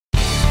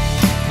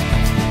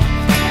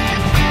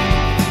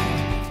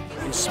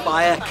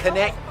Inspire,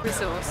 connect,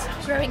 resource,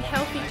 growing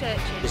healthy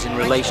churches is in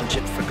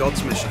relationship for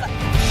God's mission.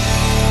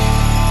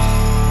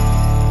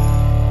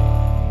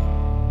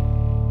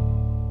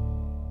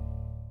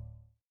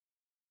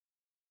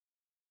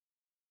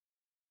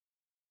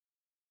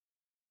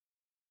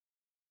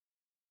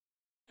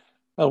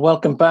 Well,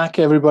 welcome back,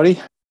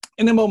 everybody.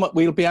 In a moment,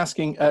 we'll be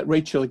asking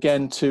Rachel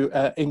again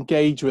to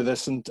engage with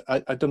us. And I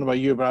don't know about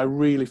you, but I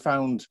really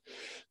found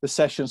the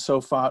session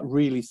so far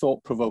really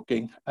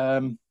thought-provoking.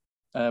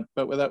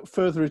 But without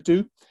further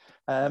ado,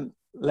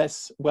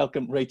 let's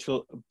welcome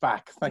Rachel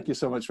back. Thank you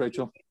so much,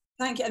 Rachel.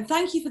 Thank you, and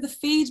thank you for the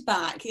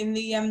feedback in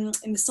the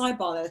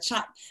sidebar there, the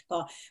chat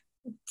bar.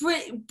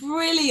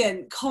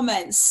 Brilliant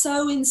comments,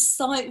 so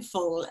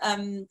insightful.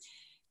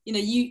 You know,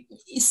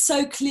 it's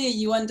so clear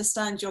you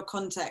understand your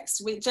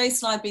context.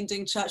 Jason and I have been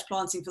doing church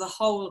planting for the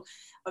whole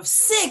of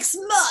 6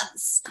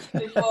 months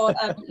before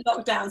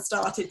lockdown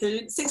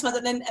started. 6 months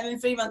and then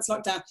 3 months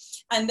lockdown.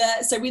 And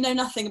so we know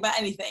nothing about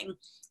anything,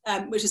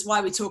 which is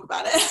why we talk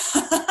about it.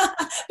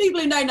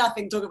 People who know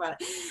nothing talk about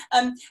it.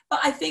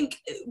 But I think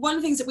one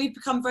of the things that we've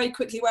become very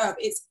quickly aware of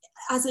is,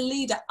 as a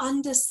leader,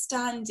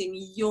 understanding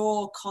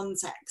your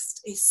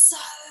context is so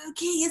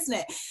key, isn't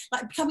it?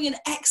 Like becoming an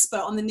expert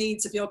on the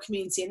needs of your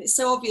community. And it's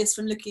so obvious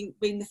from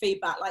reading the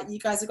feedback, like you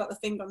guys have got the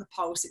finger on the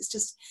pulse.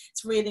 It's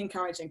really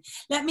encouraging.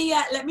 Let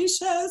me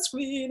share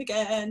screen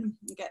again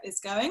and get this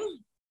going.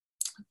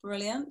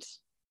 Brilliant.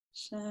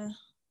 Share.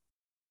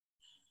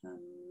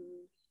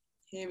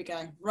 Here we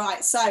go.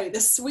 Right, so the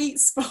sweet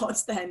spot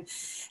then.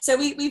 So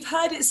we've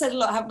heard it said a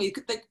lot, haven't we?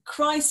 The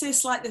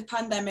crisis like the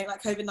pandemic,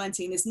 like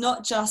COVID-19, is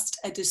not just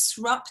a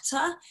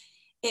disruptor,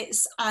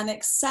 it's an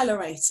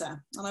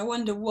accelerator. And I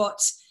wonder what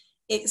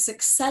it's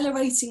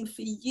accelerating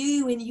for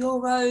you in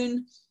your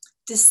own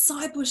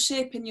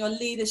discipleship, in your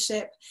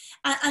leadership.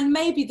 And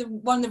maybe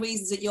one of the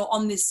reasons that you're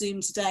on this Zoom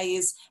today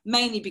is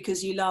mainly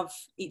because you love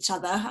each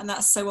other. And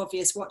that's so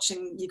obvious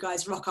watching you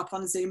guys rock up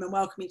on Zoom and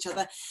welcome each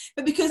other.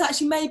 But because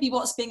actually maybe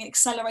what's being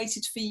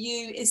accelerated for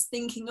you is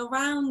thinking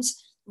around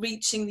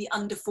reaching the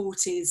under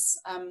 40s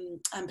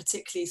and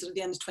particularly sort of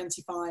the under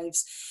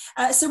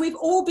 25s. So we've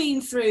all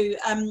been through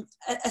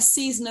a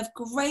season of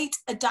great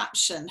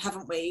adaptation,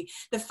 haven't we?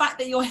 The fact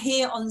that you're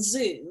here on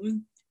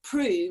Zoom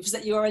proves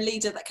that you're a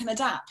leader that can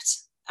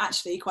adapt,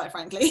 actually, quite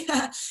frankly.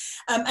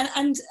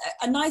 And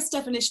a nice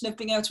definition of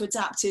being able to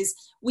adapt is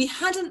we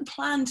hadn't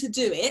planned to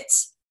do it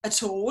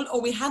at all, or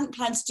we hadn't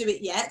planned to do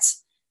it yet,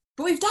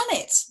 but we've done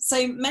it.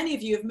 So many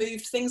of you have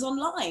moved things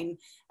online,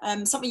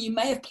 something you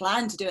may have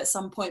planned to do at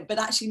some point, but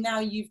actually now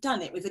you've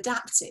done it, we've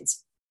adapted.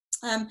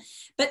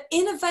 But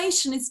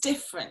innovation is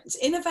different.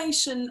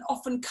 Innovation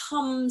often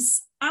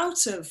comes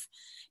out of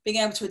being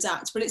able to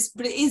adapt, but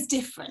it is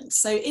different.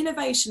 So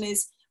innovation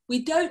is,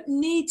 we don't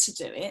need to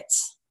do it,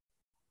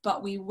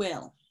 but we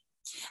will.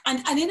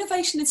 And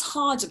innovation is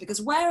harder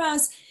because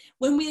whereas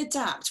when we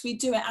adapt, we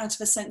do it out of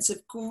a sense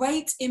of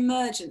great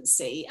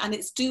emergency and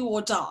it's do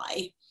or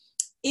die,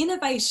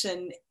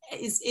 innovation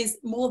is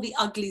more the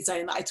ugly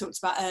zone that I talked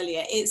about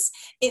earlier. It's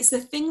the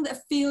thing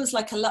that feels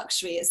like a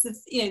luxury. It's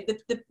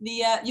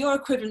your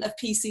equivalent of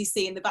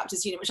PCC in the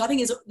Baptist Union, which I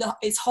think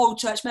is whole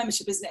church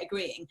membership, isn't it?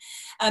 Agreeing.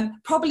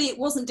 Probably it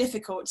wasn't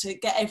difficult to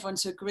get everyone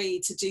to agree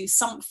to do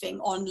something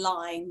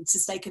online to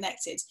stay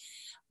connected.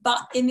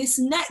 But in this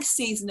next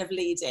season of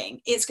leading,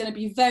 it's going to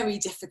be very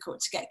difficult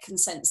to get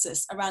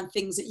consensus around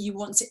things that you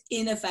want to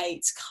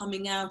innovate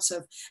coming out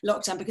of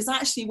lockdown, because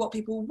actually what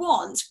people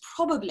want,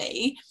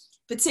 probably,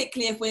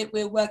 particularly if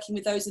we're working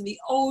with those in the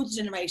old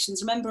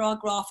generations, remember our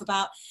graph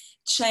about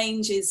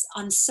change is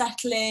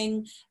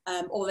unsettling,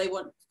 or they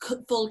want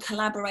full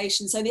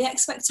collaboration. So the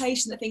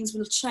expectation that things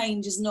will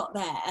change is not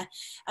there.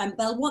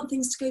 They'll want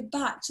things to go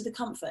back to the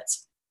comfort.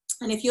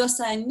 And if you're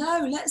saying,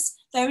 no,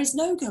 there is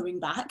no going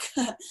back,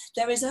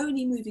 there is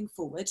only moving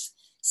forward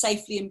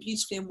safely and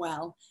beautifully and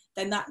well,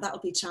 then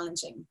that'll be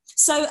challenging.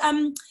 So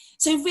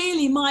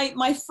really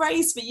my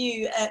phrase for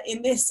you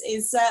in this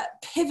is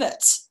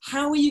pivot.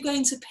 How are you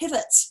going to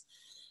pivot?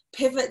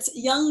 Pivot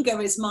younger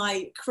is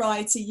my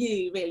cry to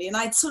you, really. And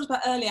I talked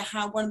about earlier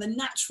how one of the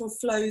natural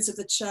flows of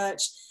the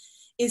church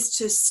is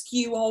to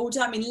skew older.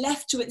 I mean,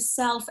 left to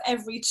itself,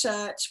 every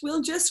church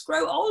will just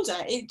grow older.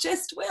 It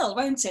just will,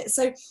 won't it?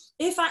 So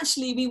if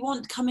actually we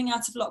want coming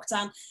out of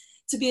lockdown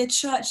to be a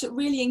church that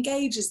really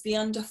engages the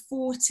under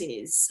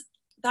 40s,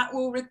 that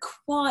will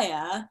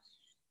require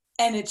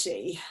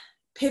energy,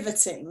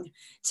 pivoting,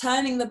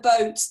 turning the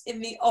boat in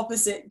the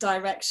opposite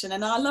direction.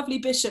 And our lovely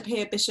bishop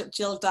here, Bishop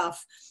Jill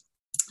Duff,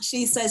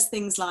 she says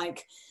things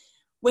like,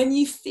 when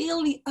you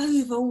feel the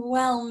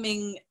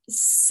overwhelming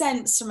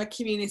sense from a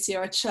community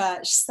or a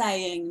church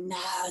saying, no,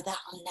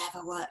 that'll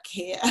never work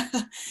here,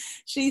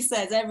 she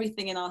says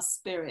everything in our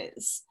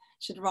spirits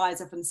should rise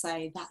up and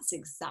say, that's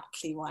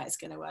exactly why it's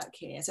going to work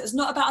here. So it's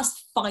not about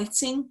us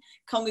fighting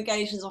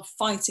congregations or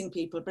fighting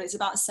people, but it's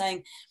about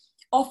saying,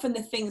 often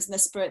the things in the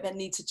spirit that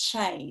need to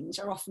change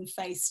are often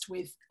faced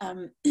with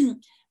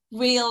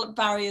real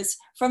barriers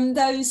from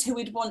those who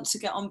would want to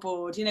get on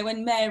board. You know,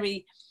 when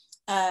Mary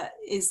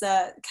is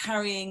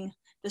carrying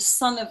the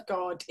Son of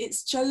God.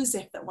 It's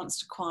Joseph that wants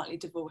to quietly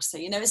divorce her.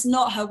 You know, it's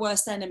not her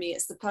worst enemy,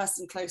 it's the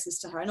person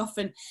closest to her. And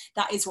often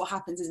that is what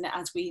happens, isn't it?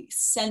 As we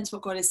sense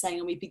what God is saying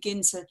and we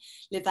begin to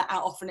live that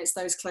out, often it's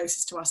those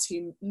closest to us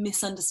who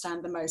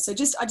misunderstand the most. So I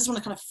just want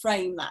to kind of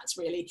frame that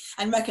really,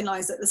 and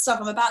recognize that the stuff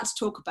I'm about to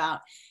talk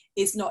about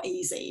is not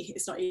easy.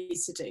 It's not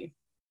easy to do.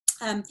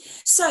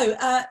 So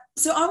I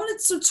want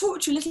to sort of talk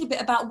to you a little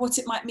bit about what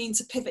it might mean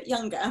to pivot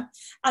younger,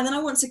 and then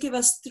I want to give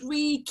us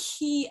 3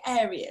 key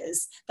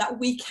areas that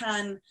we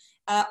can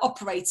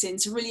operate in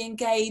to really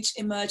engage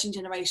emerging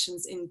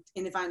generations in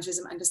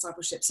evangelism and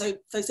discipleship. So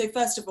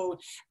first of all,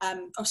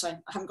 oh sorry,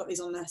 I haven't got these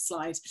on the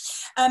slide.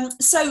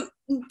 So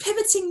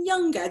pivoting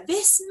younger,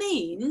 this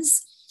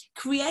means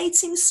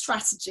creating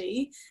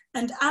strategy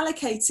and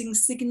allocating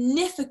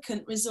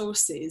significant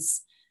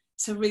resources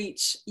to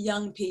reach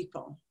young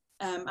people.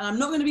 And I'm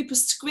not going to be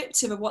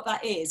prescriptive of what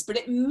that is, but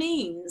it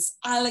means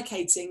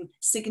allocating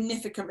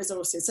significant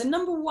resources. So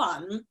number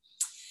 1,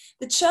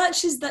 the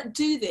churches that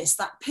do this,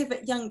 that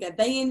pivot younger,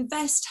 they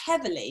invest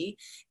heavily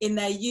in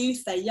their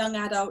youth, their young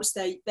adults,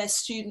 their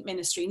student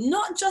ministry,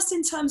 not just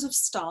in terms of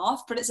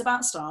staff, but it's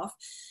about staff,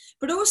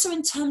 but also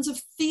in terms of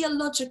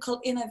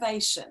theological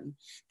innovation,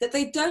 that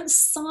they don't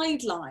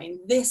sideline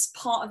this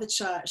part of the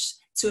church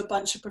to a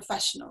bunch of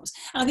professionals.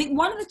 And I think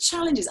one of the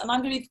challenges, and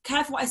I'm going to be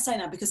careful what I say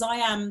now because I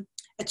am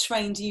a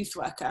trained youth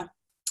worker,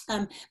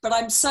 but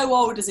I'm so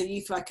old as a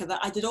youth worker that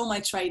I did all my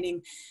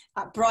training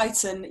at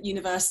Brighton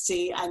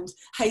University and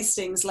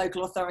Hastings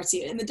Local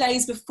Authority in the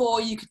days before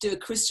you could do a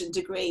Christian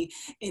degree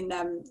in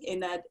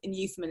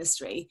youth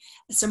ministry.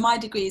 So my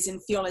degree is in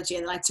theology,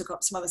 and then I took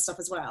up some other stuff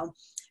as well.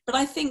 But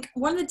I think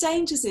one of the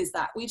dangers is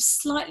that we've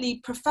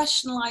slightly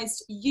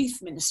professionalized youth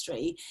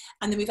ministry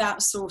and then we've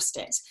outsourced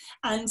it.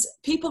 And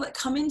people that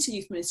come into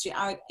youth ministry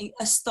are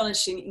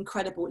astonishing,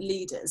 incredible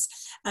leaders.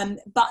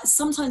 But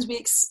sometimes we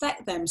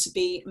expect them to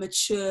be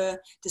mature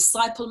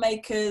disciple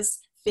makers,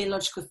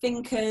 theological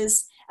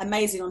thinkers,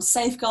 amazing on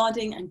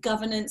safeguarding and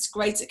governance,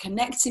 great at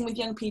connecting with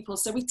young people.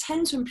 So we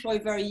tend to employ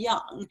very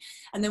young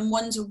and then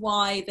wonder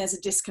why there's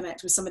a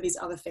disconnect with some of these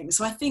other things.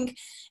 So I think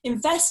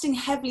investing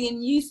heavily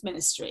in youth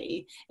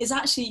ministry is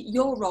actually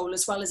your role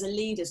as well as a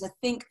leader, to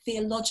think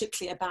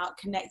theologically about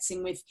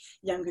connecting with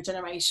younger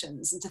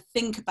generations and to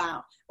think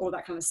about all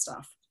that kind of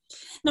stuff.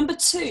 Number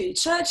 2,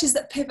 churches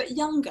that pivot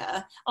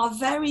younger are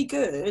very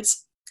good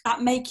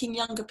at making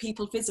younger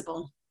people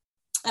visible.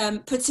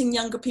 Putting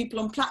younger people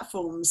on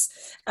platforms,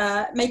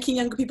 making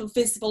younger people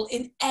visible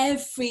in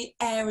every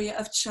area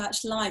of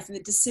church life, in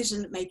the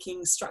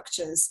decision-making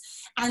structures,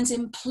 and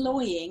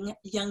employing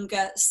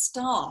younger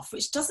staff,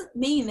 which doesn't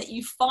mean that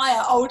you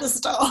fire older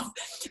staff,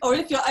 or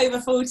if you're over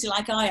 40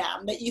 like I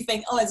am, that you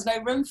think, oh, there's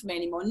no room for me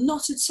anymore.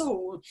 Not at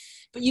all.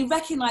 But you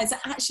recognise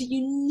that actually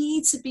you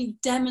need to be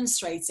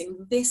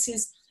demonstrating this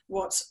is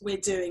what we're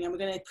doing, and we're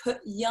going to put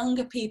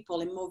younger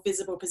people in more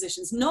visible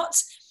positions, not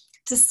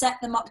to set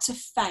them up to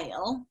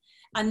fail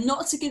and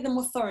not to give them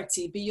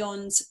authority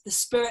beyond the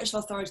spiritual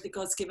authority that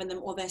God's given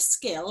them or their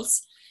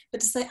skills,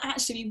 but to say,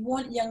 actually, we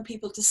want young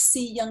people to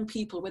see young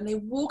people. When they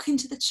walk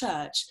into the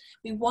church,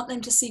 we want them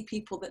to see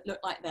people that look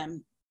like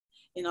them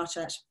in our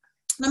church.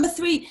 Number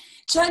 3,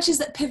 churches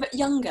that pivot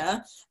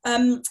younger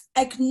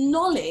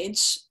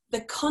acknowledge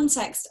the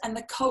context and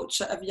the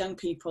culture of young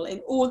people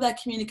in all their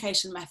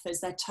communication methods,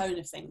 their tone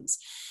of things.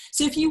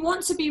 So if you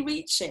want to be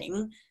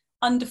reaching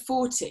under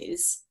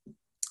 40s,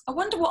 I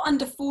wonder what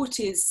under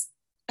 40s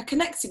are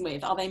connecting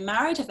with. Are they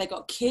married? Have they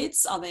got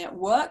kids? Are they at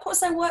work? What's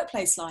their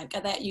workplace like?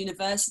 Are they at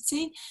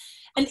university?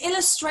 An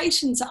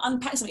illustration to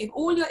unpack something. If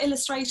all your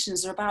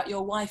illustrations are about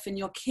your wife and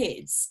your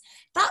kids,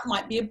 that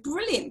might be a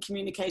brilliant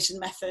communication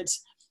method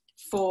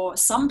for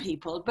some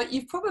people, but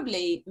you've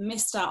probably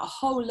missed out a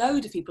whole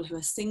load of people who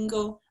are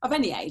single, of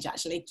any age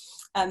actually,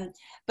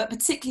 but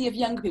particularly of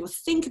younger people.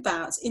 Think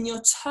about, in your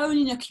tone,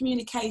 in your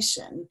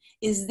communication,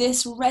 is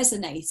this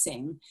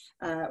resonating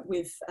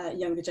with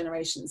younger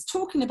generations?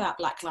 Talking about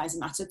Black Lives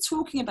Matter,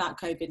 talking about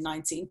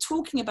COVID-19,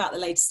 talking about the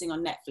latest thing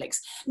on Netflix,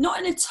 not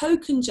in a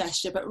token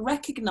gesture, but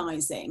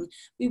recognizing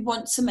we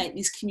want to make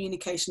these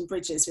communication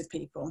bridges with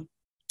people.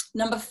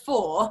 Number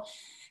 4,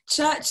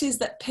 churches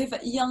that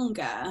pivot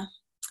younger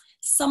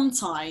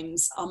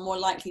sometimes are more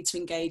likely to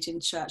engage in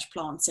church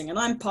planting. And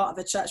I'm part of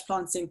a church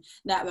planting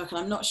network, and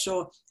I'm not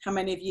sure how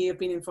many of you have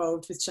been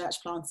involved with church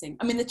planting.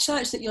 I mean, the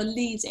church that you're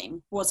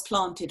leading was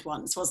planted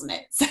once, wasn't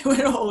it? So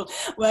we're all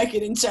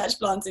working in church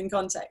planting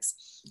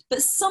context.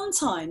 But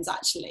sometimes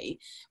actually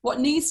what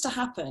needs to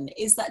happen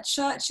is that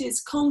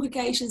churches,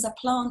 congregations are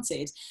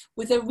planted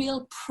with a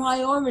real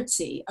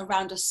priority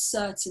around a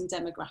certain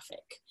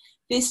demographic.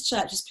 This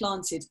church is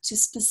planted to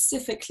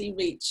specifically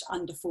reach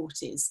under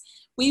 40s.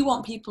 We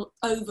want people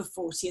over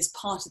 40 as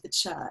part of the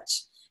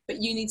church, but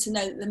you need to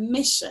know that the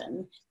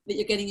mission that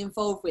you're getting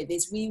involved with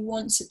is we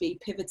want to be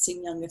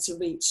pivoting younger to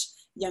reach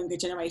younger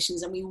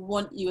generations, and we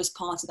want you as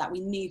part of that. We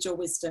need your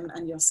wisdom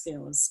and your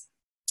skills.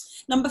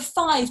 Number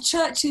 5,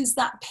 churches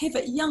that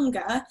pivot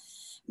younger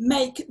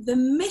make the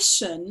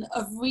mission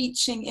of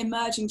reaching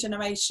emerging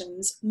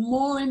generations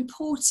more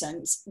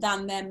important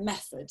than their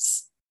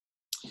methods.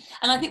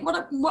 And I think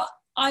what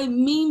I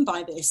mean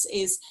by this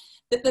is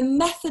that the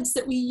methods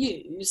that we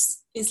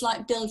use is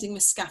like building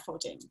with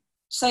scaffolding.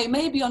 So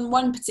maybe on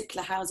one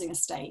particular housing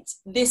estate,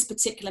 this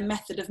particular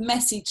method of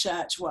messy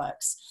church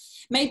works.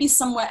 Maybe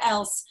somewhere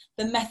else,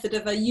 the method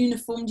of a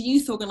uniformed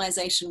youth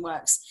organisation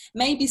works.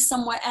 Maybe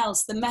somewhere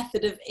else, the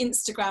method of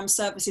Instagram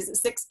services at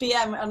 6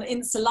 p.m. on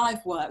Insta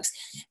Live works.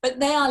 But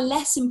they are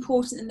less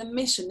important than the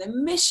mission. The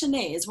mission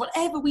is,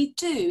 whatever we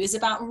do is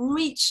about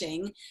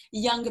reaching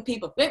younger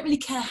people. We don't really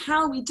care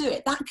how we do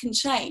it. That can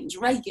change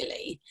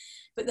regularly,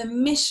 but the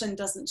mission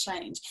doesn't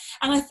change.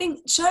 And I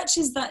think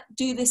churches that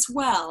do this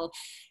well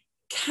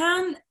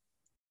can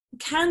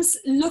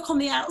look on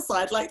the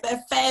outside like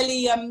they're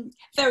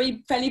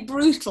fairly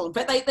brutal,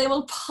 but they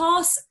will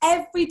pass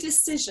every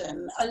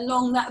decision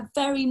along that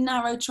very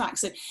narrow track.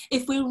 So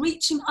if we're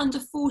reaching under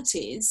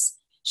 40s,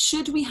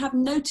 should we have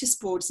notice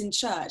boards in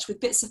church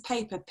with bits of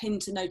paper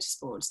pinned to notice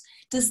boards?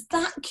 Does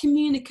that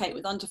communicate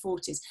with under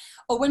 40s?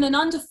 Or when an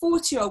under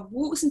 40-year-old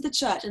walks into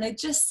church and they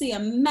just see a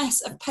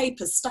mess of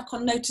papers stuck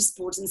on notice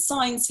boards and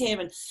signs here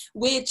and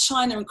weird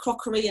china and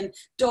crockery and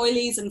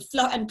doilies and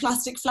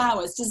plastic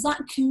flowers, does that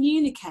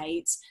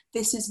communicate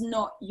this is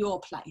not your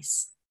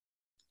place?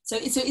 So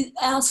it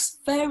asks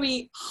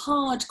very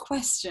hard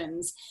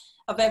questions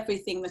of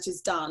everything that is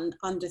done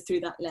through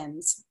that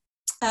lens.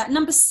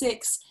 Number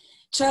 6,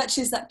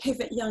 churches that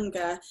pivot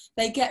younger,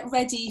 they get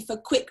ready for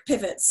quick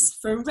pivots,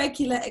 for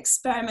regular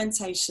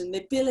experimentation,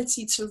 the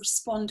ability to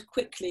respond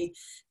quickly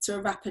to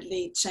a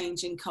rapidly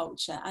changing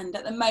culture. And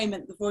at the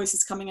moment, the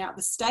voices coming out of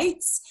the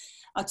States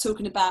are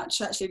talking about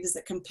church leaders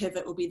that can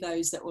pivot will be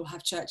those that will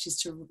have churches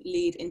to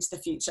lead into the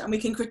future. And we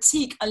can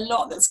critique a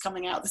lot that's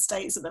coming out of the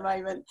States at the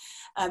moment.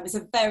 It's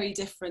a very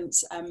different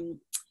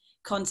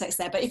context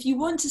there. But if you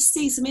want to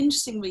see some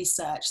interesting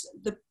research,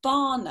 the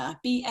Barna,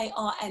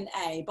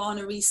 B-A-R-N-A,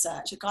 Barna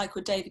Research, a guy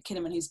called David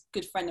Kinnaman, who's a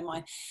good friend of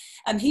mine,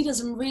 he does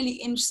some really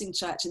interesting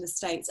research in the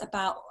States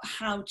about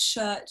how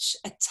church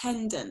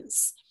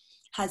attendance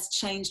has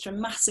changed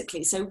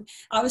dramatically. So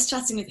I was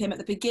chatting with him at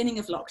the beginning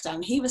of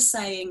lockdown. He was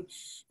saying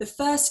the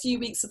first few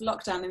weeks of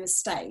lockdown in the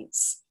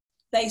States,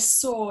 they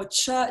saw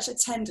church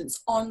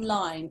attendance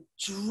online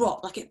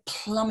drop, like it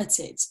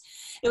plummeted.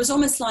 It was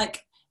almost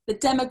like the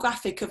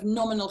demographic of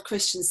nominal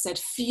Christians said,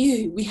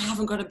 phew, we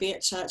haven't got to be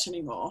at church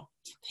anymore.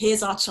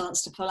 Here's our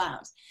chance to pull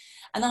out.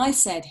 And I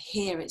said,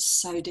 here it's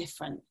so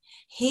different.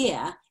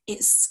 Here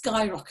it's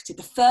skyrocketed.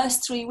 The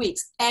first 3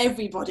 weeks,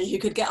 everybody who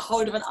could get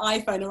hold of an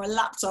iPhone or a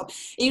laptop,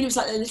 even if it's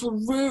like a little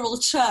rural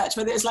church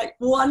where there's like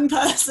one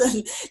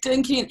person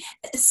doing communion,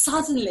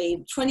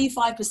 suddenly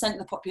 25% of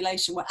the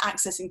population were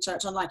accessing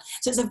church online.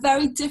 So it's a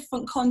very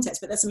different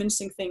context, but there's some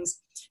interesting things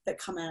that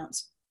come out.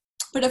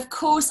 But of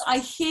course, I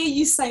hear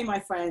you say,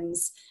 my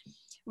friends,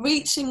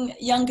 reaching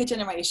younger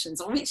generations,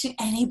 or reaching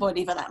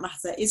anybody for that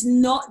matter, is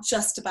not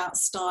just about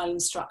style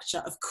and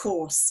structure, of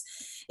course.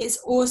 It's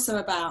also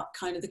about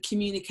kind of the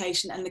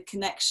communication and the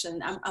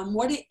connection and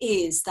what it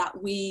is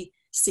that we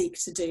seek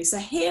to do. So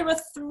here are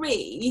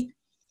 3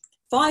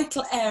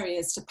 vital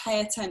areas to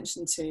pay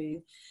attention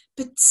to,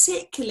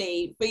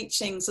 particularly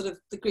reaching sort of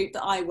the group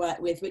that I work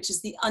with, which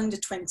is the under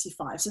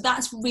 25. So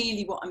that's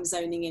really what I'm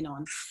zoning in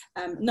on.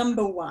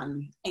 Number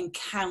 1,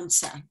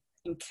 encounter.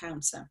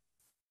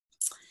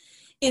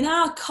 In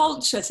our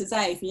culture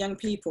today for young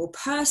people,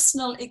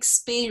 personal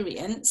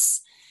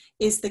experience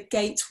is the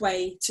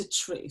gateway to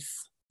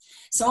truth.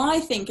 So I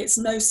think it's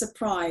no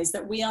surprise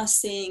that we are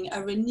seeing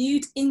a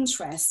renewed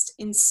interest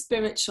in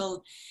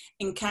spiritual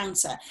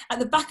encounter. At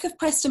the back of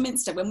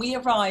Prestonminster, when we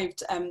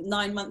arrived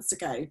 9 months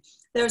ago,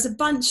 there was a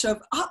bunch of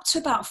up to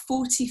about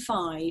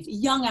 45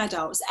 young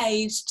adults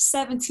aged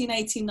 17,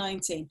 18,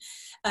 19,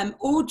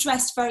 all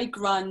dressed very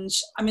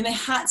grunge. I mean, they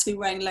had to be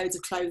wearing loads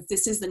of clothes.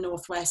 This is the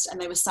Northwest, and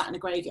they were sat in a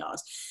graveyard.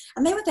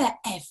 And they were there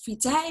every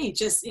day,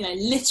 just, you know,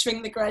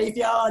 littering the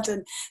graveyard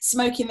and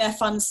smoking their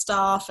fun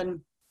stuff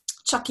and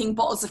chucking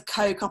bottles of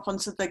Coke up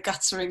onto the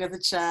guttering of the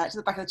church,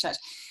 the back of the church.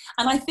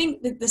 And I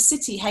think that the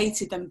city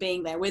hated them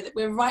being there.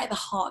 We're right at the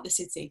heart of the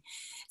city.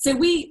 So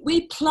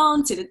we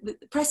planted,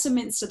 at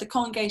Prestonminster, the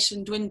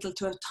congregation dwindled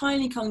to a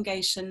tiny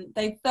congregation.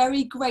 They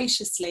very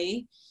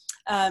graciously,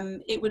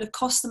 it would have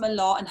cost them a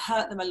lot and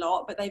hurt them a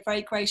lot, but they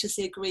very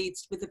graciously agreed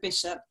with the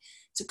bishop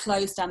to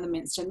close down the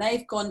minster. And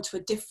they've gone to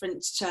a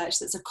different church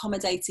that's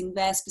accommodating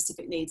their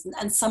specific needs.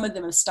 And some of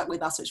them have stuck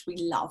with us, which we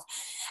love.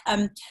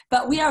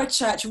 But we are a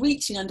church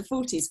reaching under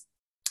 40s.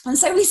 And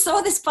so we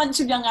saw this bunch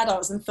of young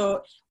adults and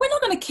thought, we're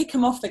not going to kick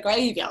them off the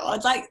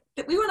graveyard. Like,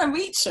 we want to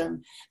reach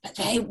them. But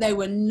they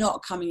were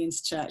not coming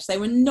into church. They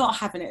were not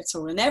having it at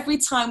all. And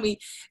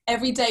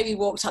every day we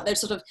walked up, they'd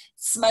sort of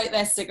smoke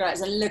their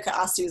cigarettes and look at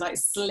us who's like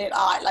slit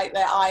eye, like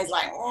their eyes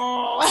like,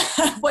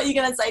 oh, what are you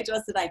going to say to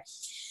us today?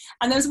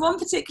 And there was one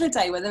particular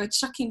day where they were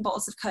chucking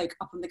bottles of Coke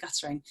up on the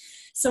guttering.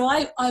 So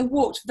I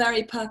walked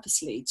very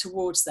purposely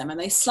towards them, and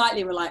they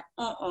slightly were like,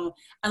 uh-oh.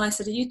 And I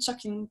said, are you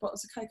chucking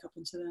bottles of Coke up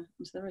onto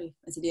the roof?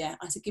 I said, yeah.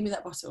 I said, give me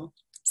that bottle.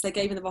 So they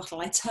gave me the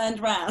bottle. I turned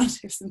around.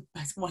 It was the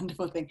most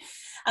wonderful thing.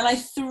 And I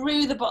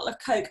threw the bottle of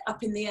Coke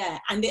up in the air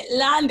and it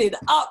landed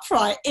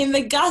upright in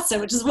the gutter,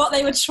 which is what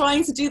they were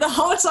trying to do the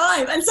whole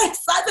time. And so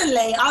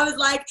suddenly I was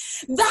like,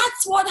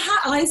 that's what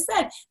happened. I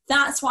said,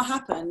 that's what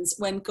happens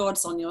when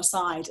God's on your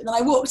side. And then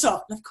I walked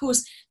off. And of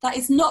course, that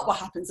is not what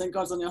happens when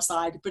God's on your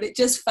side, but it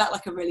just felt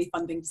like a really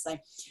fun thing to say.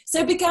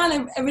 So I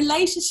began a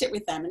relationship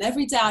with them. And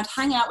every day I'd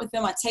hang out with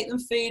them. I'd take them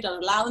food.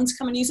 I'd allow them to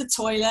come and use the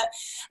toilet.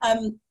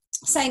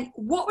 Saying,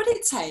 what would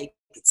it take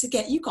to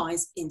get you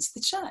guys into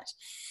the church?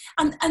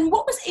 And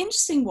what was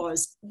interesting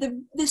was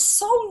the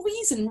sole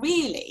reason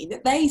really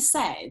that they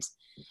said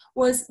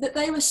was that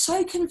they were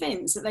so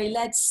convinced that they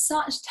led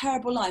such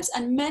terrible lives.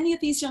 And many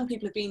of these young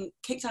people have been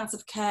kicked out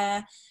of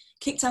care,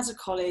 kicked out of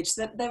college,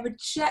 that their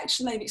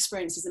rejection they've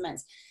experienced is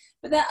immense.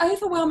 But their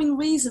overwhelming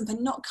reason for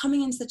not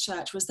coming into the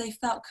church was they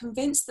felt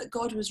convinced that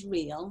God was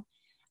real.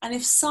 And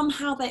if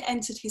somehow they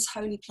entered his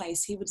holy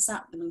place, he would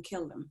zap them and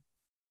kill them.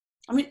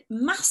 I mean,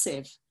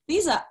 massive.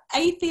 These are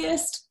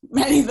atheist,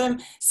 many of them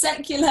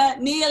secular,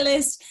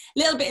 nihilist, a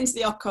little bit into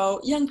the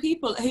occult, young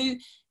people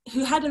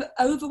who had an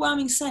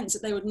overwhelming sense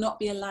that they would not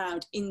be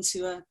allowed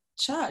into a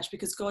church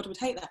because God would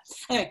hate that.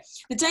 Anyway,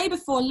 the day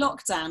before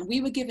lockdown,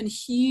 we were given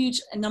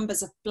huge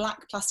numbers of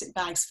black plastic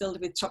bags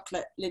filled with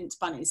chocolate lint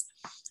bunnies.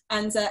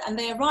 And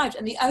they arrived,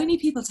 and the only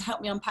people to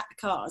help me unpack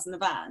the cars and the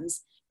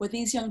vans were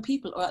these young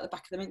people who were at the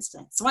back of the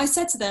Minster. So I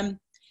said to them,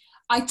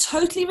 I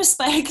totally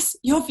respect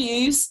your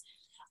views.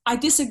 I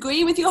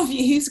disagree with your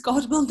views.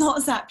 God will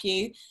not zap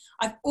you.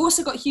 I've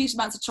also got huge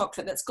amounts of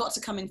chocolate that's got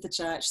to come into the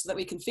church so that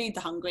we can feed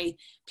the hungry.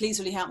 Please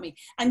really help me.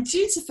 And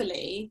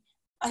dutifully,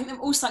 I think I'm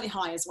all slightly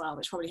high as well,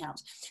 which probably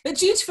helped. But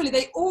dutifully,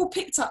 they all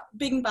picked up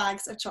big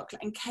bags of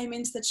chocolate and came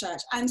into the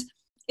church. And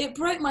it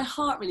broke my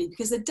heart really,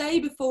 because the day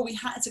before we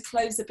had to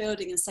close the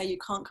building and say you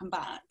can't come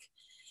back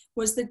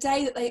was the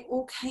day that they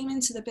all came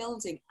into the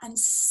building. And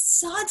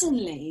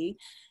suddenly,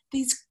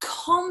 these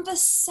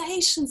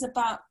conversations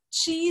about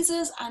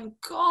Jesus and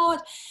God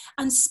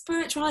and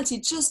spirituality,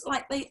 just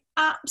like they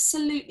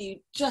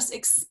absolutely just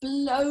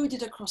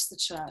exploded across the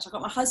church. I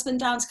got my husband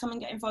down to come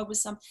and get involved with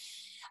some.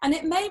 And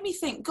it made me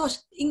think, gosh,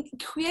 in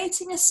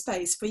creating a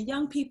space for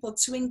young people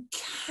to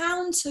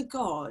encounter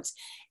God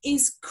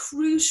is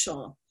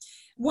crucial.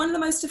 One of the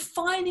most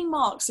defining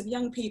marks of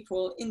young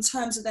people in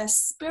terms of their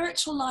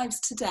spiritual lives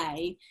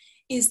today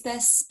is their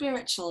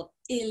spiritual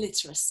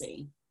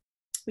illiteracy.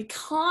 We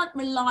can't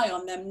rely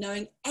on them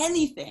knowing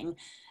anything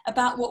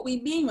about what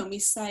we mean when we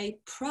say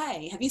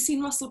pray. Have you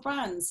seen Russell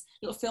Brand's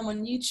little film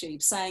on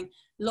YouTube saying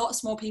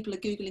lots more people are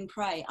Googling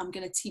pray? I'm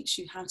going to teach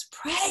you how to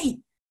pray.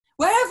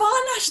 Where have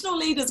our national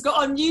leaders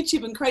got on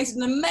YouTube and created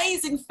an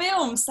amazing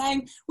film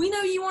saying, we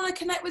know you want to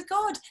connect with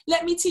God.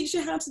 Let me teach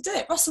you how to do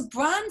it. Russell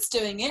Brand's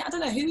doing it. I don't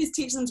know who he's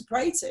teaching them to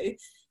pray to,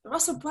 but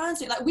Russell Brand's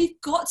doing it. Like, we've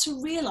got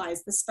to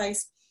realize the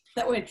space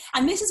that we're in.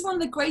 And this is one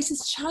of the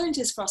greatest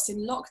challenges for us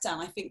in lockdown,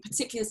 I think,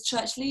 particularly as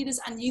church leaders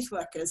and youth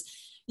workers.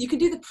 You can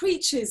do the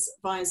preachers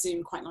via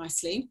Zoom quite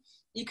nicely.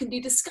 You can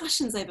do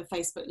discussions over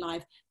Facebook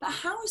Live. But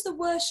how is the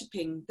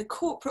worshipping, the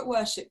corporate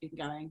worship been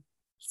going?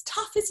 It's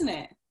tough, isn't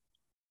it?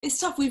 It's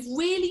tough. We've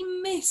really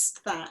missed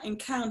that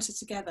encounter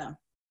together.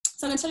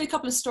 So I'm going to tell you a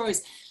couple of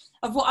stories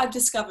of what I've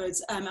discovered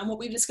and what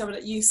we've discovered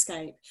at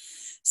Youthscape.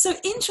 So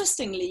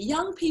interestingly,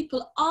 young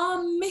people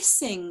are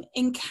missing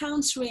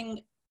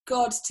encountering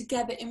God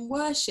together in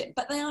worship,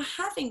 but they are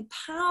having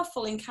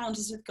powerful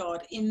encounters with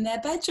God in their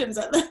bedrooms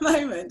at the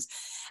moment,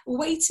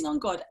 waiting on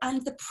God.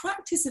 And the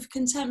practice of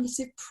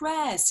contemplative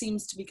prayer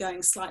seems to be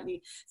going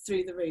slightly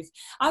through the roof.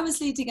 I was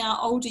leading our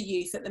older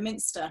youth at the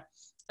Minster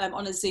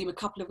on a Zoom a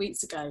couple of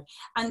weeks ago.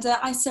 And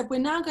I said, we're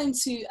now going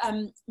to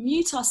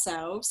mute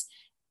ourselves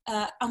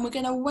and we're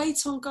going to wait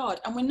on God.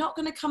 And we're not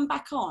going to come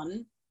back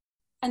on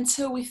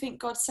until we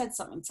think God said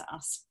something to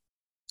us.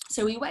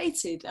 So we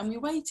waited and we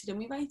waited and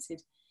we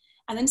waited.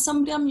 And then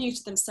somebody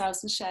unmuted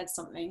themselves and shared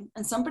something,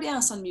 and somebody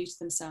else unmuted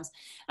themselves.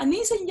 And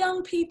these are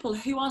young people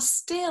who are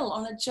still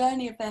on a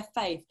journey of their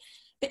faith.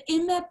 But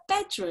in their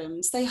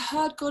bedrooms, they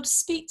heard God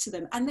speak to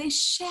them, and they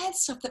shared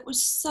stuff that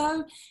was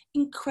so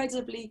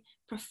incredibly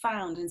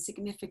profound and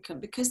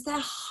significant because they're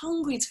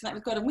hungry to connect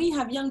with God. And we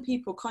have young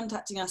people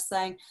contacting us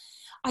saying,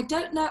 I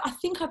don't know, I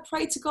think I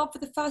prayed to God for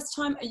the first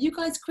time. Are you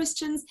guys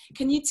Christians?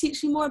 Can you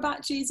teach me more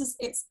about Jesus?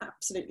 It's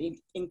absolutely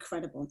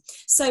incredible.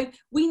 So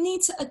we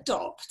need to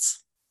adopt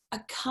a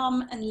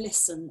come and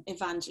listen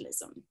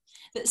evangelism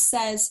that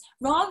says,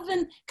 rather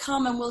than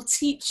come and we'll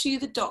teach you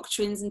the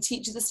doctrines and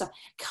teach you the stuff,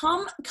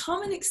 come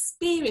and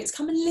experience,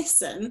 come and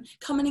listen,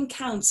 come and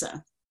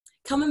encounter,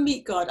 come and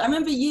meet God. I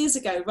remember years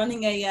ago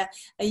running a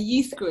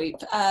youth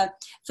group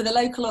for the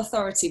local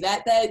authority.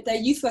 Their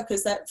youth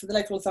workers that for the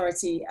local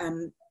authority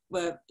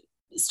were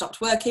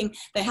stopped working.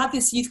 They had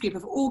this youth group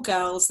of all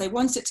girls. They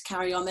wanted it to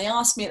carry on. They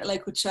asked me at the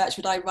local church,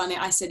 would I run it?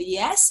 I said,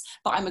 yes,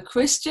 but I'm a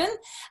Christian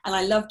and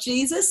I love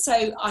Jesus.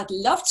 So I'd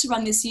love to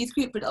run this youth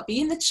group, but it'll be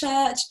in the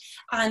church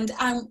and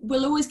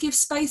we'll always give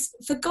space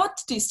for God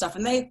to do stuff.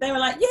 And they were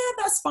like, yeah,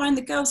 that's fine.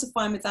 The girls are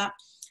fine with that.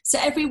 So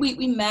every week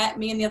we met,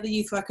 me and the other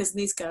youth workers and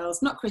these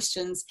girls, not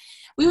Christians,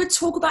 we would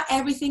talk about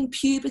everything: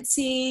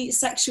 puberty,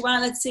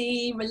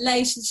 sexuality,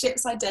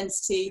 relationships,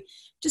 identity,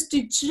 just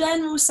do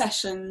general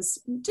sessions.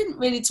 Didn't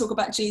really talk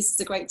about Jesus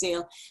a great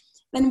deal.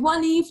 Then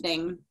one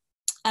evening,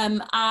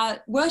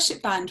 our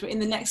worship band were in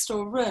the next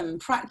door room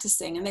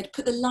practicing, and they'd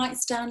put the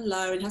lights down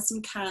low and had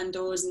some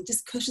candles and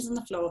just cushions on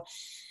the floor.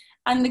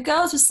 And the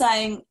girls were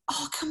saying,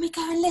 "Oh, can we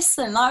go and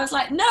listen?" And I was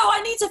like, "No,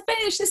 I need to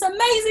finish this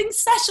amazing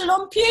session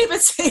on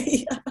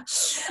puberty."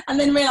 And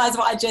then realised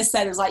what I just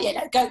said. I was like, "Yeah,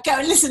 no, go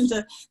and listen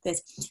to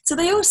this." So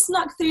they all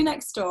snuck through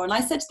next door, and I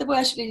said to the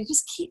worship leader,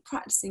 "Just keep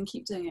practicing,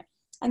 keep doing it."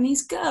 And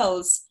these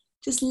girls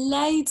just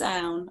lay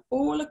down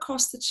all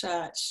across the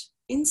church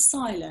in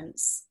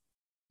silence,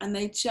 and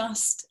they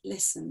just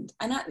listened.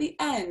 And at the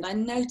end, I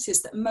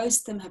noticed that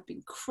most of them had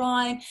been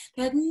crying.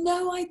 They had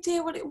no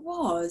idea what it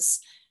was,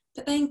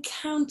 but they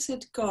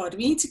encountered God.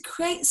 We need to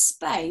create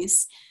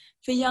space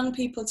for young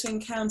people to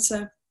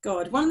encounter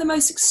God. One of the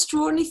most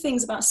extraordinary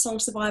things about Soul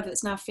Survivor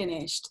that's now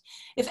finished,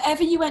 if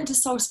ever you went to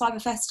Soul Survivor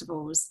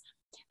festivals,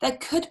 there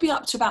could be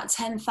up to about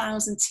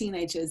 10,000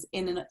 teenagers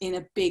in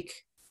a big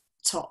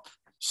top.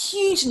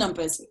 Huge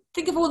numbers.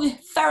 Think of all the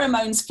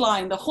pheromones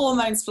flying, the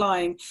hormones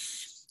flying.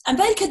 And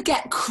they could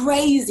get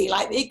crazy.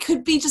 Like, it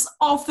could be just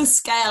off the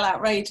scale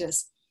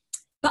outrageous.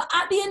 But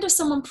at the end of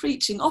someone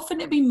preaching, often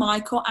it'd be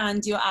Mike or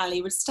Andy or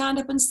Ali would stand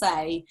up and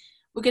say,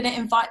 "We're going to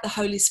invite the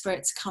Holy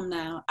Spirit to come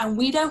now. And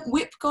we don't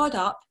whip God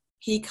up,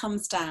 he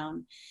comes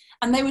down."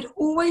 And they would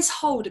always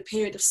hold a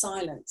period of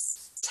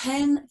silence.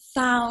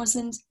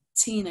 10,000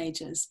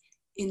 teenagers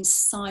in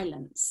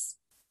silence,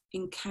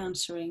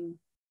 encountering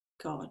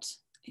God.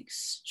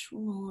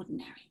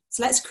 Extraordinary.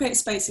 So let's create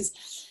spaces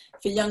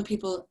for young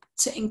people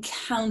to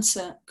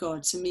encounter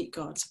God, to meet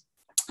God.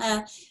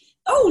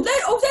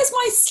 There's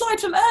my slide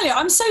from earlier.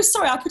 I'm so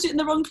sorry, I put it in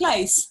the wrong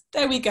place.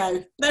 There we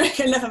go,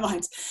 never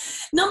mind.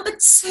 Number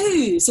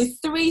 2, so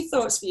 3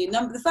 thoughts for you.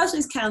 The first one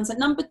is counter.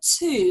 Number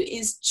 2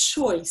 is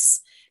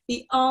choice,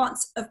 the art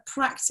of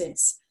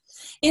practice.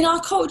 In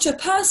our culture,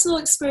 personal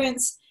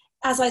experience,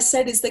 as I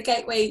said, is the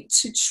gateway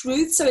to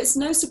truth. So it's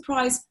no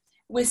surprise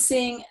we're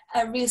seeing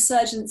a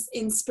resurgence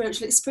in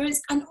spiritual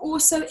experience and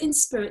also in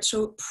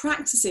spiritual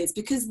practices,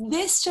 because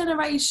this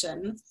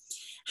generation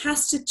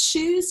has to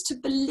choose to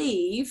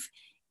believe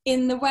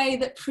in the way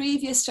that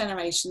previous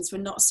generations were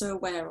not so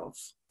aware of.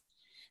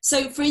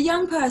 So for a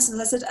young person,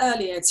 as I said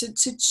earlier,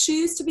 to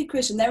choose to be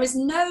Christian, there is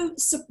no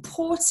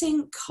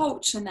supporting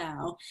culture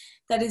now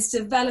that is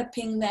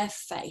developing their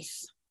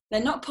faith.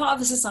 They're not part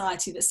of a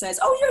society that says,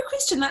 "Oh, you're a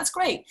Christian, that's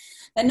great."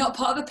 They're not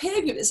part of a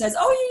peer group that says,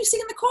 "Oh, you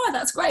sing in the choir,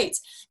 that's great."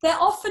 They're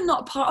often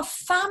not part of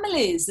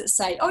families that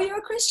say, "Oh, you're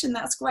a Christian,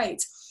 that's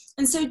great."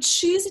 And so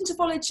choosing to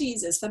follow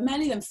Jesus, for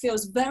many of them,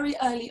 feels very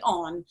early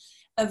on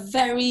a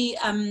very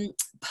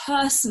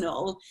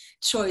personal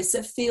choice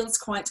that feels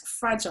quite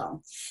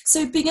fragile.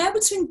 So being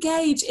able to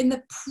engage in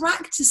the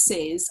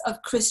practices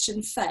of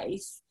Christian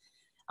faith,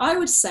 I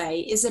would say,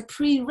 is a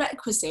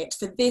prerequisite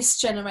for this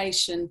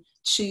generation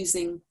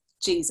choosing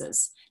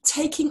Jesus.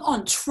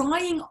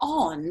 Trying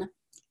on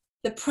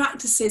the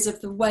practices of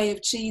the way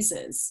of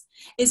Jesus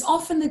is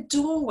often the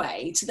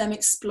doorway to them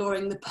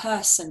exploring the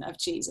person of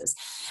Jesus.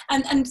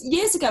 And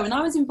years ago, when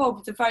I was involved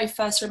with the very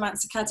first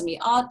Romance Academy,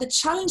 the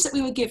challenge that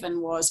we were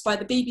given was by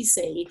the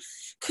BBC: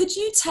 could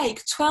you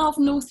take 12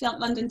 North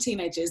London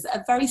teenagers that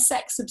are very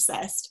sex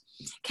obsessed?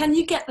 Can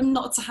you get them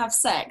not to have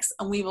sex?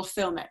 And we will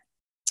film it.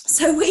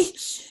 So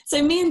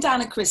me and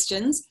Dan are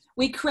Christians.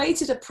 We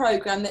created a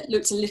program that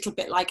looked a little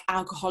bit like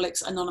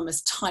Alcoholics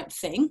Anonymous type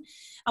thing.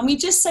 And we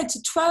just said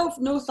to 12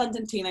 North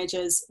London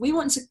teenagers, we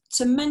want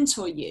to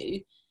mentor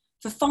you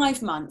for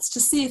 5 months to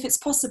see if it's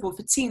possible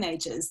for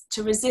teenagers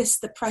to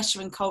resist the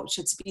pressure and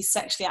culture to be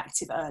sexually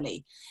active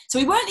early. So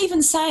we weren't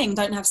even saying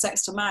don't have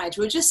sex till marriage.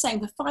 We were just saying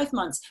for 5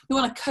 months, we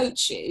want to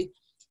coach you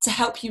to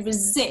help you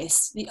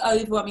resist the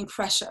overwhelming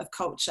pressure of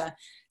culture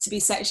to be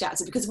sexually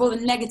active because of all the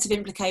negative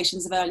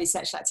implications of early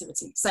sexual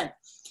activity. So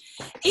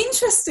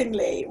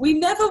interestingly, we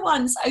never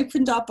once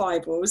opened our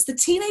Bibles. The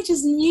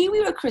teenagers knew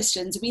we were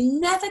Christians. We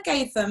never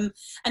gave them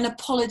an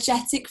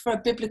apologetic for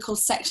a biblical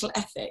sexual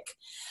ethic.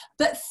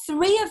 But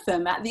 3 of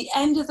them at the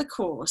end of the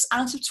course,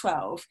 out of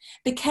 12,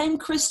 became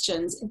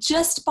Christians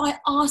just by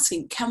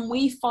asking, can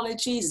we follow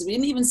Jesus? We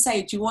didn't even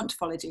say, do you want to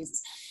follow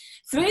Jesus?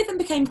 3 of them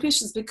became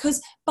Christians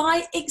because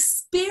by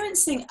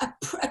experiencing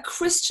a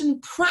Christian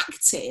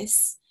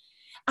practice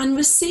and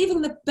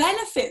receiving the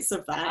benefits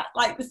of that,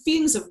 like the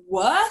feelings of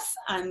worth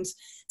and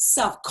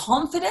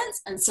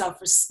self-confidence and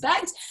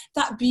self-respect,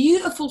 that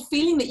beautiful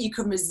feeling that you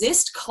can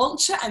resist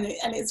culture and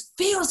it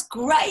feels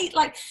great,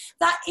 like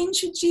that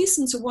introduced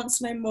them to want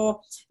to know more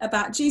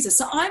about Jesus.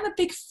 So I'm a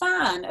big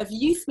fan of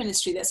youth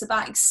ministry that's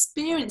about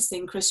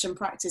experiencing Christian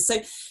practice.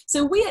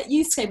 So we at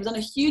Youthscape have done a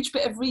huge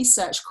bit of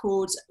research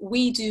called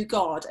We Do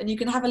God, and you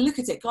can have a look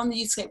at it, go on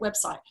the Youthscape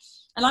website.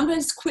 And I'm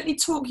going to quickly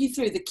talk you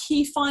through the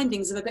key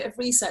findings of a bit of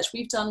research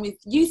we've done with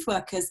youth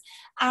workers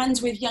and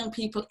with young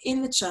people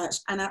in the church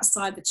and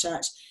outside the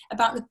church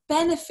about the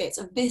benefits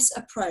of this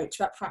approach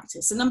about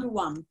practice. So number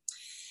 1,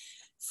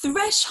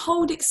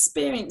 threshold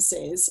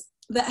experiences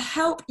that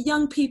help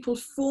young people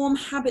form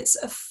habits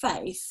of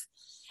faith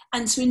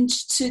and to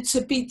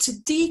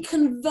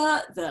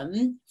deconvert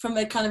them from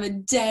a kind of a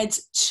dead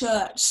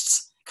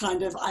churched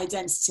kind of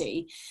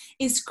identity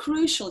is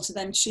crucial to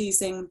them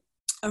choosing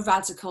a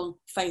radical,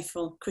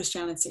 faithful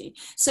Christianity.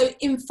 So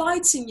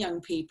inviting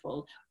young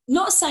people,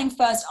 not saying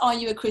first, are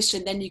you a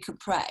Christian, then you can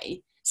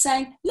pray,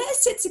 saying,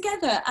 let's sit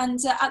together and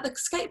at the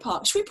skate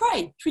park, should we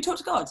pray? Should we talk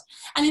to God?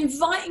 And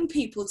inviting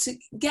people to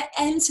get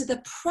into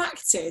the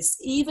practice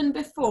even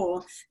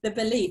before the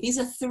belief. These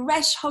are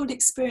threshold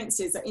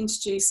experiences that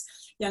introduce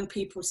young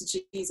people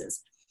to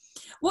Jesus.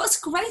 What's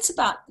great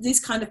about these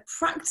kind of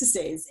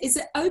practices is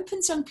it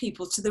opens young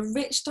people to the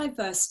rich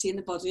diversity in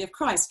the body of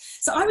Christ.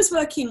 So I was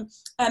working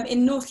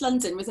in North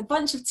London with a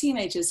bunch of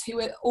teenagers who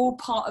were all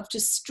part of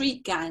just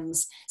street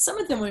gangs. Some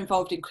of them were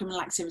involved in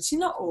criminal activity,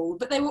 not all,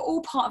 but they were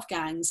all part of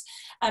gangs.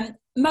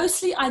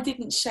 Mostly I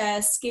didn't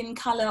share skin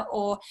colour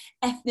or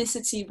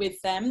ethnicity with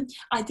them.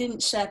 I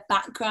didn't share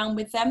background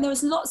with them. There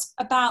was lots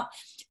about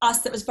us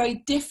that was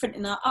very different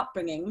in our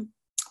upbringing.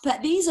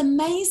 But these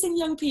amazing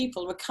young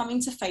people were coming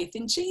to faith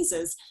in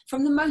Jesus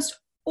from the most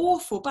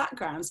awful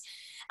backgrounds.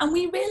 And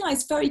we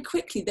realized very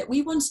quickly that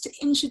we wanted to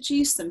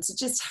introduce them to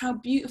just how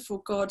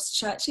beautiful God's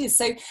church is.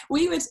 So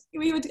we would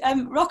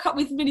rock up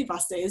with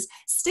minibuses,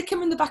 stick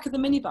them in the back of the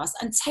minibus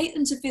and take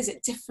them to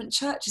visit different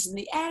churches in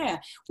the area.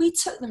 We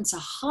took them to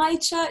high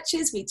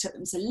churches, we took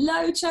them to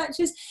low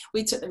churches,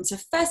 we took them to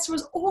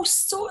festivals, all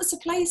sorts of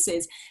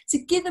places to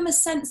give them a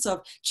sense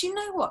of, do you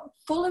know what?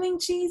 Following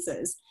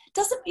Jesus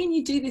doesn't mean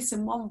you do this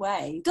in one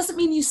way. Doesn't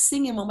mean you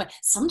sing in one way.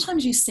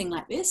 Sometimes you sing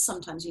like this,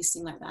 sometimes you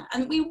sing like that.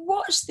 And we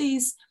watch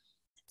these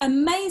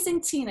amazing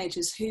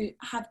teenagers who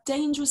have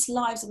dangerous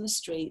lives on the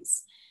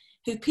streets,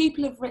 who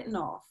people have written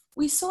off.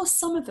 We saw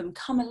some of them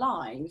come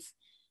alive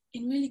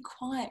in really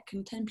quiet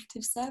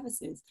contemplative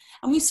services.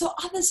 And we saw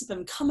others of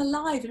them come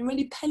alive in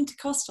really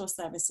Pentecostal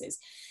services.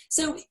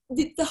 So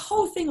the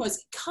whole thing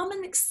was, come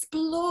and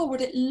explore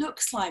what it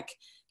looks like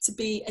to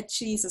be a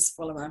Jesus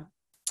follower.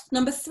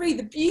 Number 3,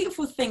 the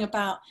beautiful thing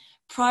about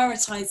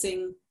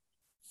prioritizing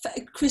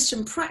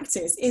Christian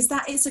practice is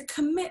that it's a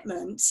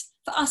commitment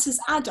for us as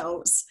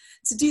adults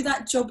to do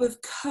that job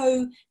of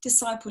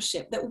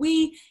co-discipleship, that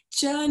we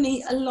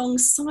journey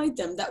alongside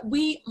them, that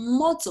we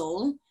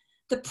model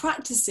the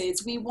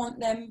practices we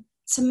want them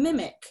to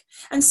mimic.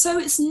 And so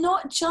it's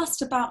not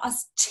just about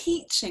us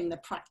teaching the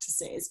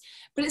practices,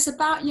 but it's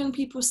about young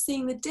people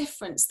seeing the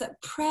difference that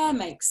prayer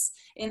makes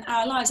in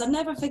our lives. I'll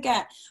never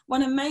forget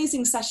one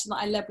amazing session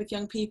that I led with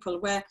young people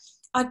where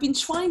I've been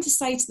trying to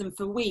say to them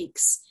for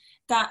weeks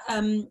that,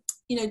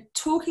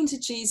 talking to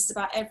Jesus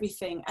about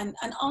everything and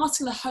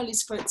asking the Holy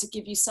Spirit to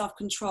give you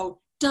self-control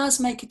does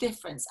make a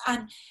difference.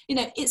 And,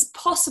 it's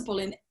possible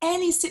in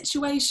any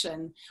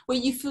situation where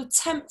you feel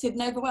tempted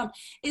and overwhelmed.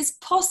 It's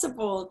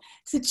possible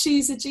to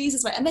choose a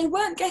Jesus way. And they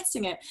weren't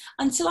getting it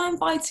until I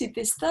invited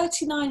this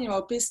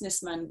 39-year-old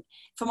businessman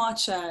from our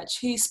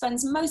church who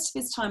spends most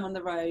of his time on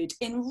the road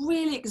in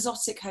really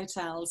exotic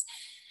hotels.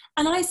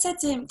 And I said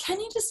to him, can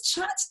you just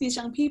chat to these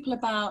young people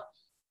about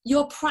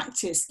your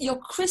practice, your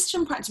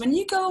Christian practice? When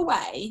you go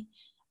away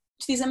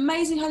to these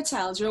amazing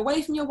hotels, you're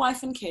away from your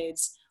wife and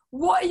kids,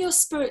 what are your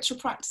spiritual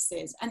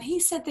practices? And he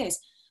said this,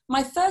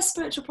 my first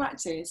spiritual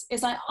practice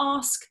is I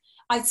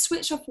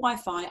switch off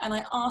Wi-Fi and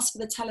I ask for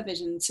the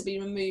television to be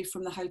removed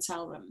from the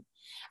hotel room.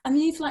 And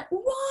he's like,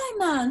 why,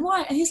 man,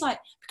 why? And he's like,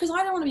 because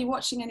I don't want to be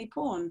watching any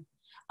porn.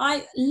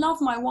 I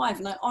love my wife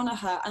and I honor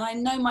her and I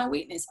know my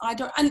weakness.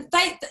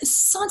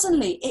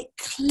 Suddenly it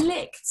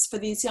clicked for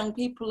these young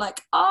people, like,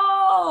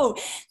 oh,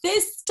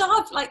 this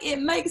stuff, like, it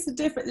makes a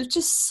difference. It's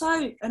just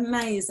so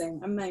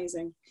amazing.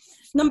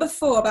 Number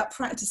 4 about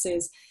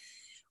practices.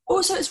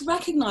 Also, it's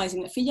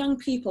recognizing that for young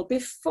people,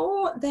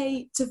 before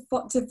they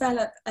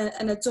develop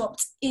and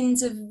adopt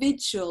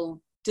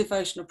individual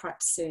devotional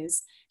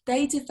practices,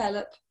 they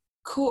develop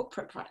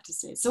corporate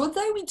practices. So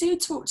although we do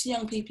talk to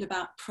young people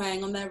about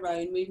praying on their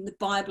own, reading the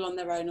Bible on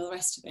their own, all the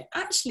rest of it,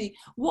 actually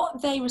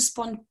what they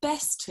respond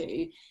best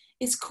to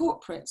is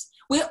corporate.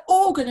 We're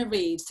all going to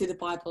read through the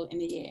Bible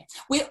in a year.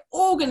 We're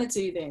all going to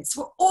do this.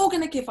 We're all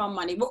going to give our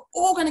money. We're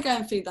all going to go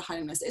and feed the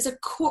homeless. It's a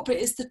corporate,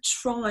 it's the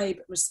tribe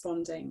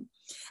responding.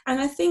 And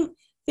I think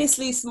this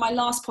leads to my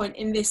last point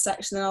in this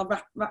section, and I'll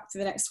wrap to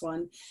the next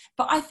one.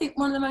 But I think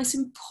one of the most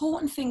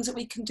important things that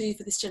we can do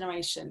for this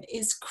generation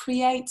is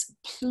create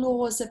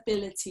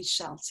plausibility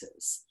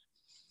shelters.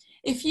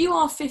 If you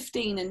are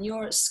 15 and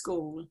you're at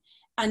school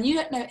and you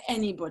don't know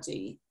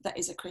anybody that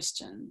is a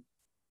Christian,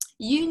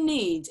 you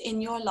need in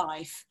your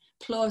life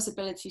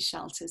plausibility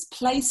shelters,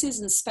 places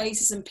and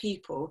spaces and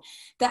people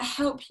that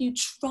help you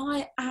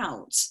try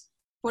out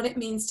what it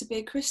means to be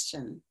a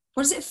Christian.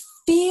 What does it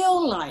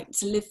feel like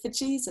to live for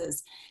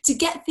Jesus? To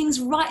get things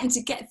right and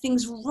to get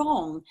things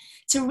wrong.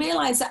 To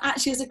realize that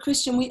actually as a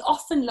Christian, we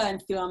often learn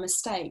through our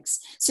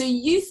mistakes. So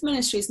youth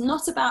ministry is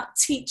not about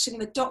teaching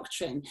the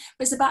doctrine,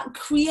 but it's about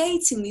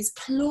creating these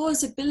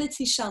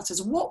plausibility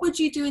shelters. What would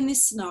you do in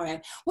this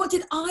scenario? What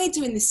did I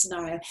do in this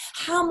scenario?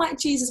 How might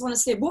Jesus want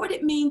us to live? What would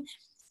it mean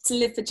to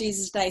live for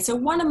Jesus today? So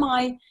one of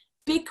my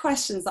big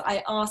questions that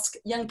I ask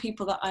young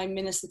people that I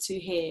minister to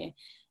here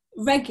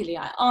regularly,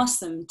 I ask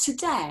them,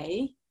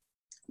 today,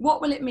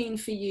 what will it mean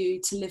for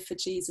you to live for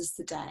Jesus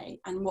today?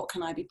 And what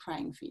can I be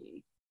praying for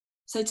you?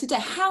 So today,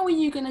 how are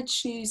you going to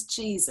choose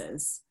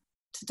Jesus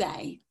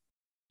today?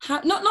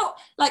 Not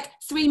like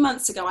 3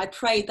 months ago, I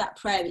prayed that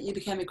prayer that you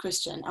became a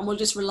Christian and we'll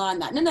just rely on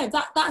that. No,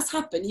 that's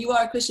happened. You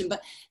are a Christian,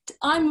 but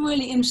I'm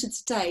really interested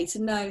today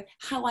to know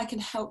how I can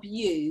help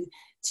you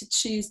to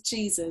choose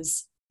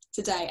Jesus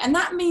today. And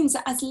that means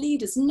that as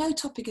leaders, no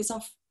topic is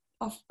off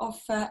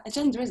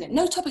agenda, is it?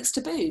 No topic's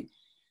taboo.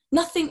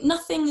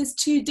 Nothing is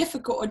too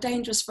difficult or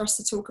dangerous for us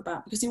to talk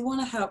about, because we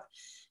want to help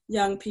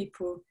young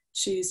people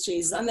choose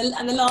Jesus. And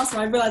the last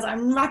one, I realise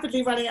I'm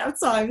rapidly running out of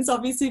time, so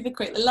I'll be super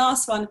quick. The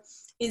last one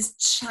is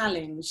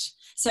challenge.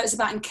 So it's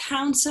about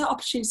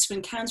opportunities for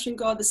encountering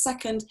God. The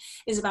second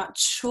is about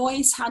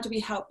choice. How do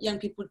we help young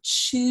people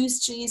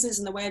choose Jesus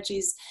and the way of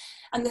Jesus?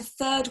 And the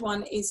third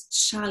one is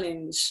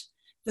challenge,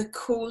 the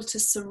call to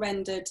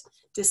surrendered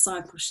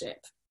discipleship.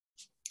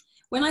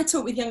 When I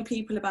talk with young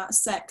people about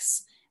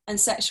sex and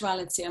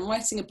sexuality, I'm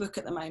writing a book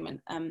at the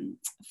moment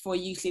for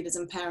youth leaders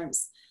and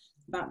parents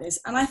about this.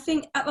 And I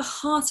think at the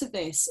heart of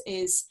this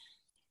is,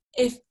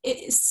 if it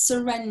is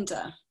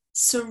surrendered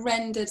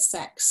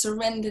sex,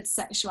 surrendered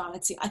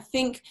sexuality. I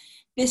think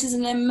this is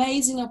an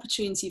amazing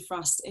opportunity for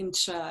us in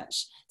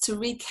church to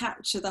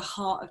recapture the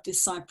heart of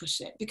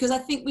discipleship, because I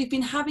think we've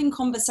been having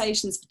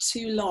conversations for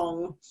too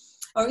long,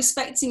 or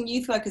expecting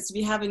youth workers to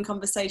be having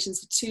conversations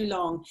for too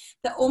long,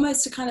 that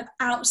almost are kind of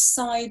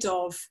outside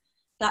of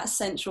that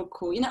central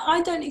call. You know,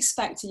 I don't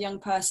expect a young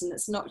person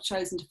that's not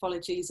chosen to follow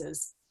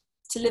Jesus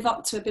to live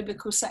up to a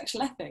biblical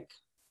sexual ethic.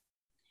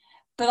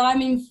 But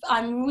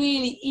I'm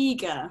really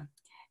eager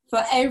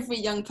for every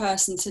young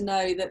person to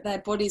know that their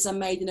bodies are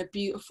made in a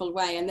beautiful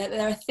way, and that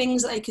there are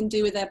things that they can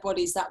do with their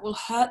bodies that will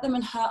hurt them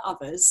and hurt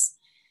others,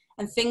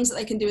 and things that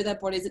they can do with their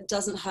bodies that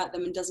doesn't hurt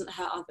them and doesn't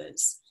hurt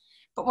others.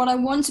 But what I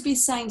want to be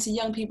saying to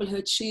young people who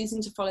are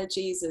choosing to follow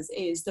Jesus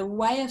is the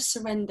way of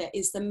surrender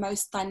is the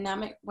most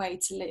dynamic way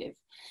to live.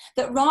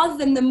 That rather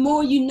than the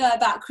more you know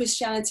about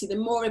Christianity, the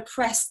more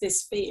oppressed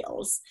this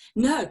feels.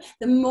 No,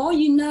 the more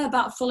you know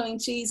about following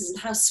Jesus and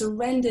how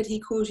surrendered he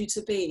calls you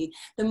to be,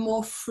 the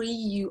more free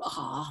you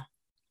are.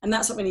 And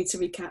that's what we need to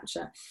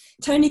recapture.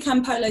 Tony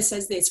Campolo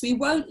says this: we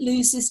won't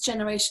lose this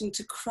generation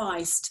to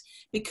Christ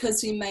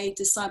because we made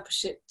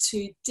discipleship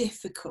too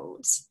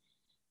difficult,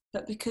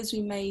 but because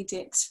we made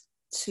it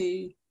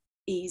too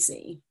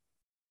easy.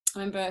 I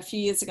remember a few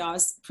years ago I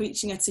was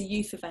preaching at a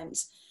youth event,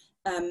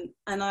 and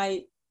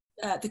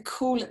the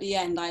call at the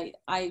end,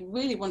 I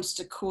really wanted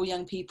to call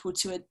young people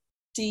to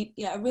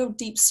a real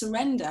deep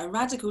surrender, a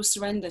radical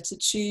surrender to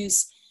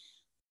choose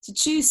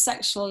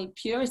sexual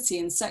purity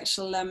and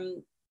sexual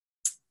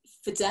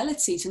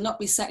fidelity, to not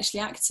be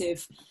sexually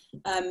active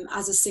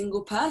as a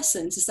single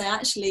person, to say,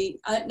 actually,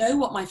 I don't know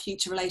what my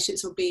future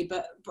relationships will be,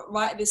 but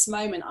right at this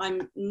moment,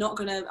 I'm not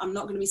gonna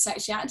be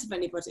sexually active with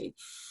anybody.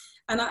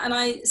 And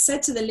I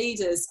said to the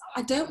leaders,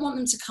 I don't want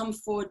them to come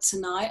forward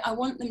tonight. I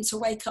want them to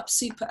wake up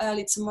super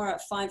early tomorrow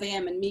at 5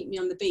 a.m. and meet me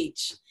on the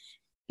beach.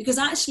 Because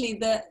actually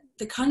the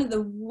kind of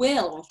the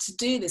will to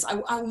do this,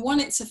 I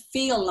want it to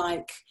feel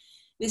like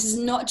this is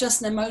not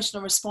just an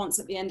emotional response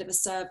at the end of a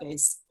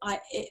service.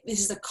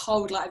 This is a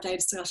cold light of day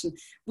discussion.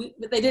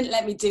 But they didn't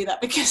let me do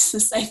that because the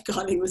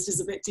safeguarding was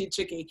just a bit too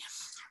tricky.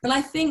 But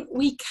I think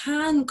we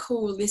can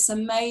call this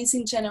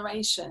amazing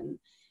generation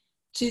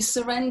to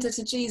surrender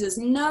to Jesus,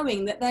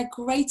 knowing that their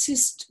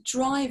greatest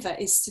driver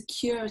is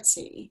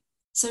security.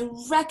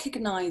 So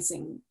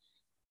recognizing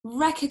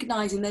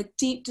their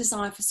deep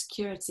desire for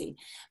security,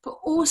 but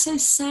also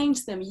saying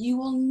to them, you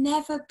will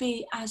never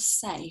be as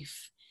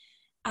safe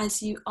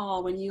as you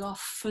are when you are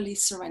fully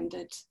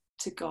surrendered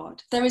to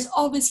God. There is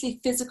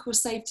obviously physical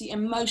safety,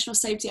 emotional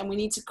safety, and we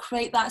need to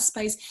create that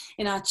space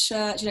in our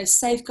church. You know,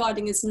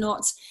 safeguarding is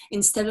not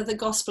instead of the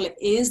gospel, it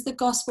is the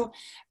gospel.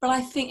 But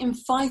I think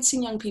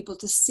inviting young people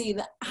to see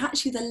that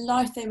actually the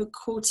life they were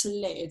called to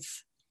live,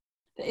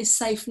 that is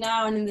safe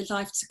now and in the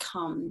life to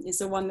come, is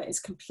the one that is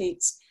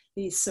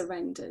completely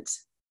surrendered.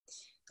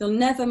 You'll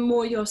never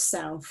more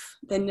yourself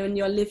than when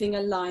you're living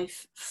a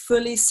life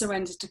fully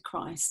surrendered to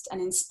Christ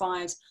and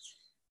inspired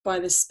by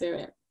the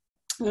Spirit.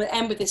 I'm going to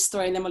end with this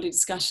story and then we'll do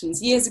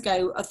discussions. Years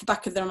ago, at the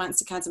back of the Romance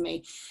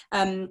Academy,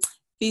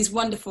 these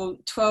wonderful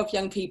 12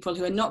 young people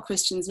who are not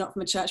Christians, not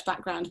from a church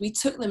background, we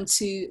took them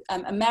to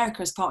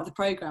America as part of the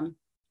program,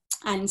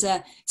 and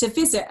to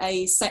visit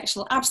a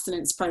sexual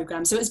abstinence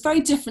program. So it's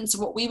very different to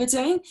what we were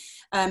doing,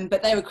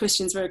 but they were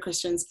Christians, we were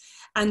Christians.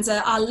 And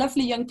our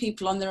lovely young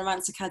people on the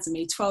Romance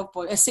Academy,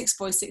 6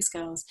 boys, 6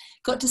 girls,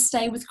 got to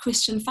stay with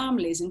Christian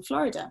families in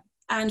Florida.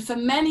 And for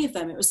many of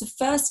them, it was the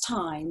first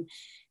time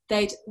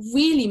they'd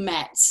really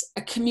met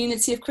a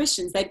community of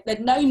Christians.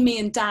 They'd known me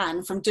and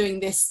Dan from doing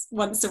this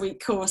once a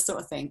week course sort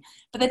of thing,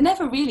 but they'd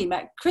never really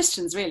met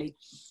Christians, really.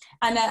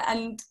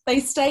 And they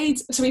stayed,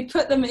 so we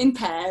put them in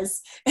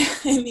pairs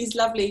in these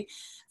lovely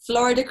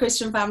Florida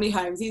Christian family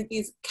homes,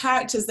 these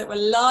characters that were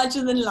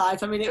larger than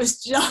life. I mean, it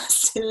was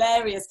just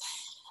hilarious.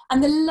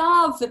 And the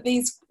love that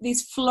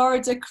these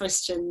Florida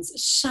Christians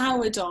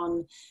showered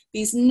on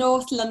these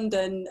North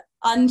London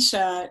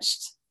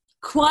unchurched,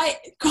 quite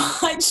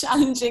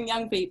challenging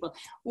young people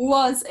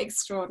was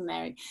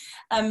extraordinary.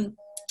 And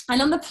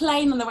on the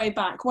plane on the way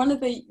back, one of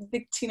the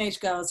teenage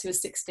girls who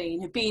was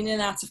 16 had been in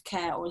and out of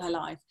care all her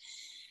life.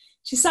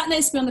 She sat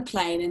next to me on the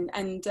plane,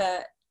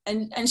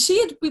 and she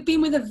had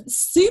been with a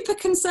super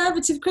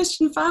conservative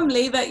Christian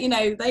family that, you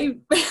know, they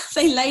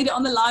laid it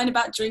on the line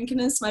about drinking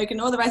and smoking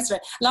and all the rest of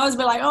it. And I was a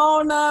bit like,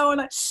 oh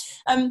no.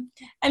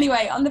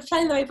 Anyway, on the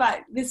plane on the way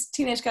back, this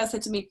teenage girl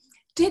said to me,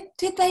 did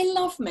they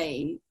love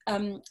me?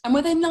 And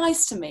were they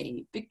nice to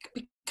me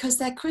because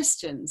they're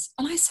Christians?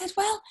 And I said,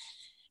 well,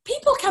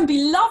 people can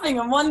be loving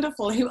and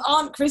wonderful who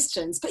aren't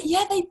Christians, but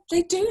yeah,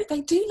 they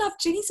do love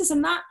Jesus,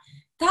 and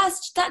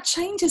that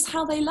changes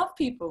how they love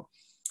people.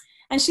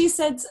 And she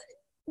said,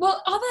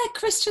 well, are there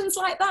Christians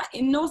like that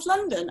in North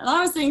London? And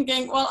I was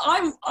thinking, well,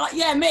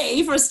 yeah,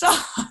 me for a start.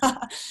 And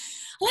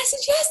I said,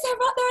 yes, there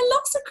are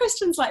lots of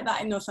Christians like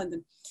that in North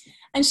London.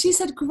 And she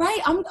said,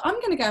 great, I'm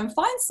going to go and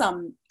find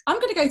some. I'm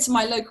going to go to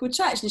my local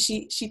church. And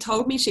she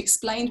told me, she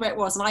explained where it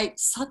was. And I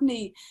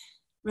suddenly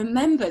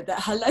remembered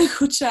that her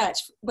local church,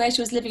 where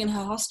she was living in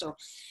her hostel,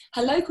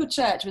 her local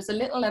church was a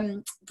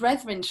little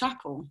Brethren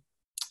chapel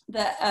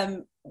that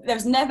there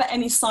was never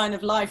any sign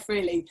of life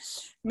really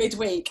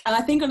midweek. And I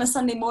think on a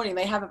Sunday morning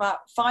they have about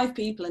 5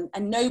 people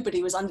and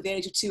nobody was under the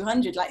age of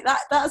 200, like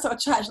that sort of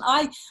church. And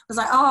I was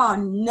like, oh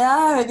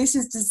no, this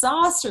is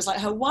disastrous.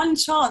 Like her one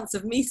chance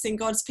of meeting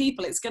God's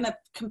people, it's going to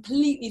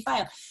completely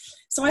fail.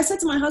 So I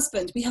said to my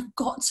husband, we have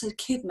got to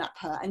kidnap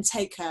her and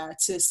take her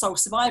to Soul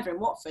Survivor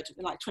in Watford,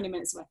 like 20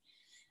 minutes away.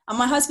 And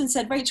my husband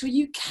said, Rachel,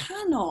 you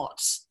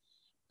cannot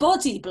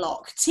body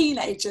block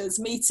teenagers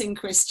meeting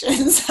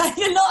Christians.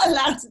 You're not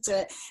allowed to do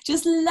it.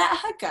 Just let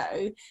her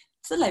go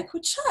to the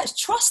local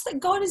church. Trust that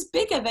God is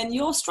bigger than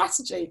your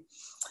strategy.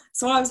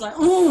 So I was like,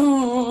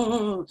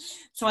 ooh.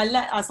 So I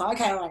was like,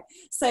 okay, all right.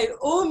 So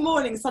all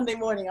morning, Sunday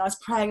morning, I was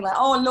praying like,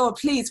 oh Lord,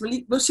 please,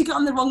 will she get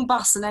on the wrong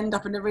bus and end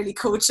up in a really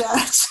cool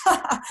church?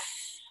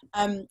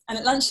 And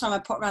at lunchtime, I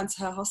popped round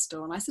to her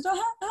hostel and I said, oh,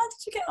 how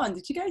did you get on?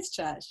 Did you go to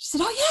church? She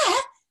said, oh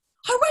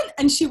yeah, I went.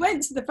 And she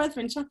went to the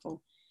Brethren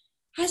Chapel.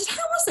 I said,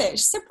 how was it?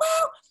 She said,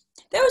 well,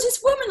 there was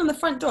this woman on the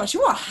front door. She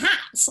wore a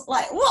hat.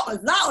 Like, what was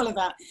that all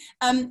about?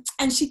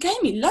 And she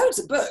gave me loads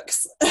of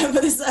books for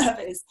the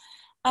service.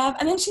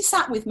 And then she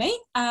sat with me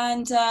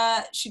and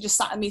she just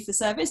sat with me for the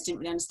service,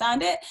 didn't really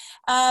understand it.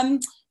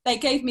 They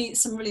gave me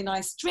some really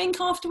nice drink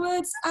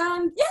afterwards.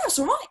 And yeah, it was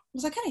all right. It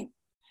was okay.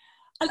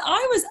 And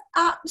I was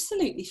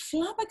absolutely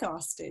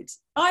flabbergasted.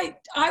 I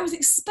was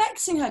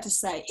expecting her to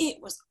say, it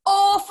was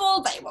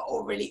awful, they were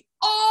all really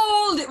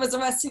old, it was the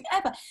worst thing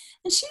ever.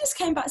 And she just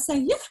came back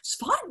saying, yeah, it was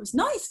fine, it was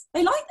nice.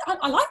 I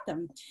liked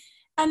them.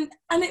 And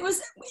it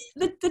was,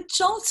 the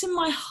jolt in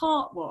my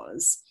heart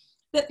was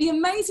that the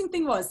amazing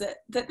thing was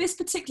that this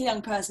particular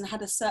young person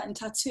had a certain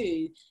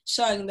tattoo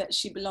showing that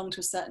she belonged to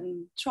a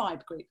certain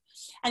tribe group.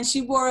 And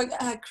she wore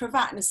her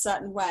cravat in a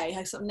certain way,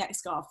 her sort of neck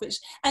scarf, which,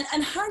 and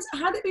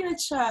had it been a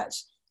church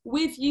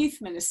with youth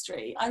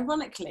ministry,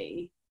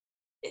 ironically,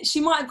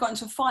 she might have got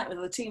into a fight with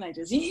other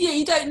teenagers.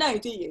 You don't know,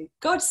 do you?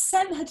 God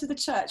sent her to the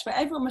church where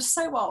everyone was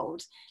so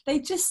old, they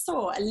just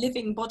saw a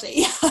living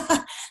body.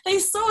 They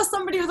saw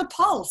somebody with a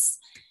pulse.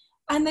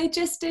 And they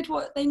just did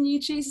what they knew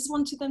Jesus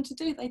wanted them to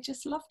do. They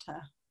just loved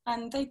her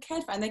and they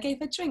cared for her and they gave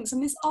her drinks.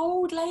 And this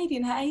old lady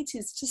in her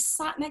 80s just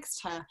sat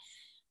next to her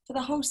for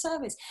the whole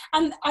service.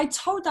 And I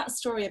told that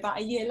story about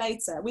a year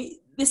later.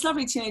 This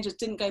lovely teenager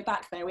didn't go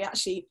back there. We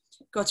actually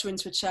got her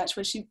into a church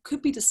where she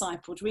could be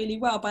discipled really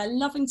well by a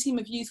loving team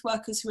of youth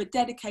workers who were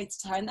dedicated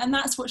to her. And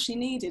that's what she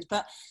needed.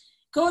 But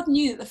God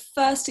knew that the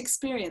first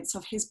experience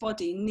of his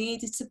body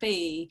needed to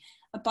be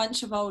a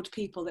bunch of old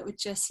people that would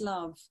just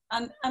love.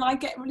 And I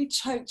get really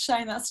choked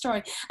sharing that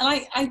story.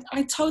 And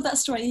I told that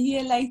story a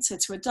year later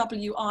to a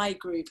WI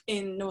group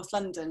in North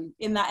London,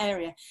 in that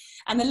area.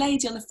 And the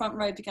lady on the front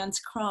row began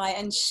to cry,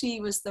 and she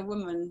was the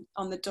woman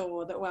on the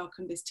door that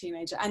welcomed this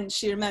teenager. And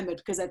she remembered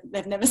because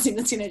they've never seen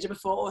the teenager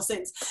before or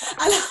since.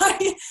 And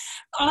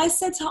I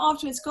said to her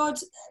afterwards, God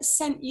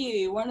sent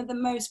you one of the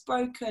most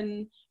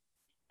broken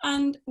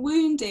and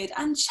wounded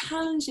and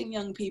challenging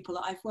young people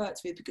that I've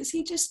worked with, because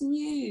he just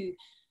knew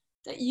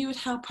that you would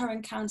help her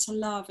encounter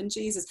love and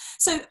Jesus.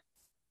 So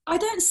I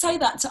don't say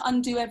that to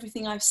undo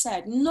everything I've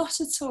said,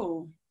 not at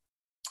all.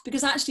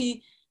 Because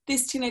actually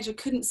this teenager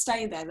couldn't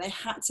stay there. They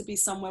had to be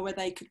somewhere where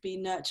they could be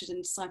nurtured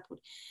and discipled.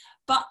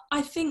 But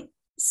I think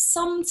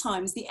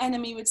sometimes the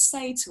enemy would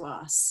say to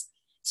us,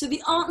 so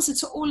the answer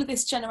to all of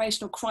this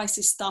generational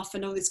crisis stuff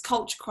and all this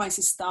culture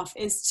crisis stuff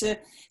is to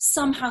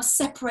somehow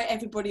separate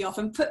everybody off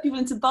and put people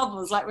into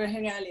bubbles like we were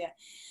hearing earlier.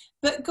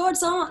 But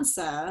God's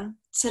answer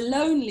to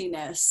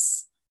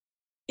loneliness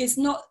is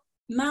not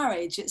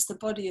marriage, it's the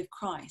body of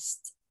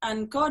Christ.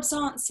 And God's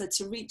answer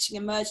to reaching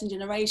emerging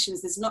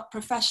generations is not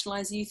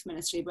professionalized youth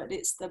ministry, but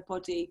it's the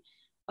body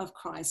of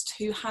Christ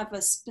who have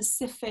a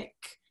specific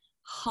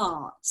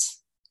heart,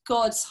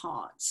 God's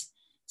heart,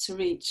 to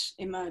reach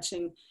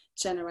emerging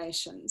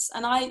generations.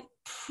 And I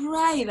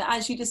pray that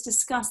as you just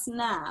discussed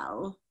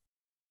now,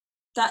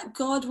 that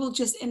God will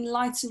just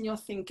enlighten your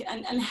thinking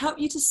and help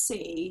you to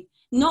see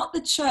not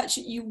the church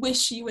that you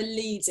wish you were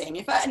leading.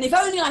 If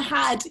only I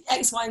had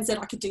X, Y, and Z,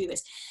 I could do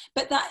this.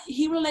 But that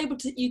he will enable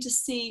you to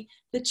see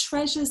the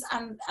treasures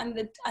and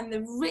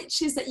the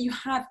riches that you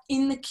have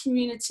in the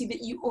community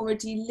that you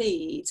already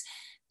lead.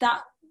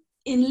 That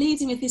in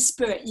leading with his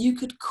Spirit, you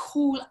could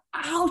call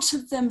out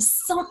of them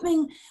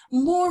something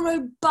more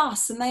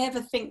robust than they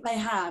ever think they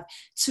have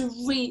to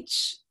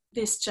reach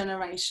this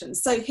generation.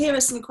 So here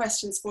are some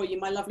questions for you,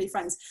 my lovely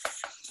friends.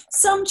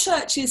 Some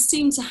churches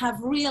seem to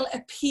have real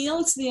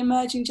appeal to the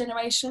emerging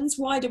generations.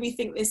 Why do we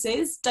think this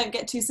is? Don't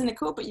get too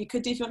cynical, but you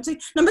could do if you want to.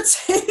 Number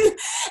two,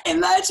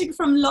 emerging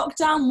from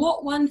lockdown,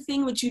 what one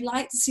thing would you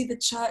like to see the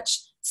church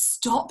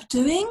stop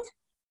doing?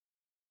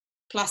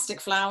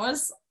 Plastic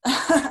flowers.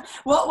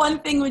 What one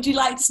thing would you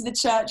like to see the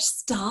church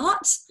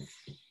start?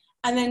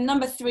 And then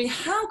number three,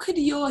 how could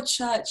your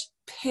church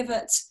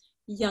pivot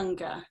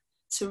younger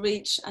to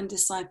reach and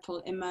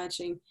disciple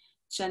emerging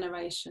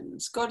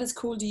generations? God has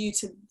called you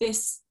to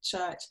this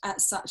church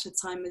at such a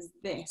time as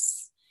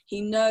this.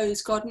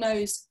 God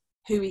knows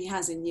who he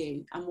has in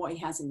you and what he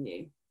has in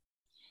you.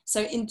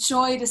 So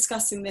enjoy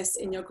discussing this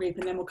in your group,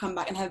 and then we'll come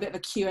back and have a bit of a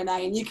Q&A,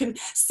 and you can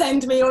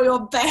send me all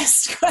your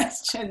best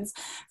questions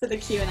for the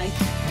Q&A.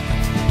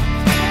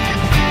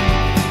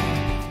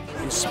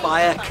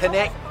 Inspire,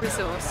 connect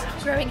Resource.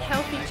 Growing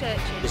healthy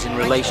churches. is in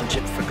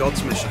relationship for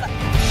God's mission.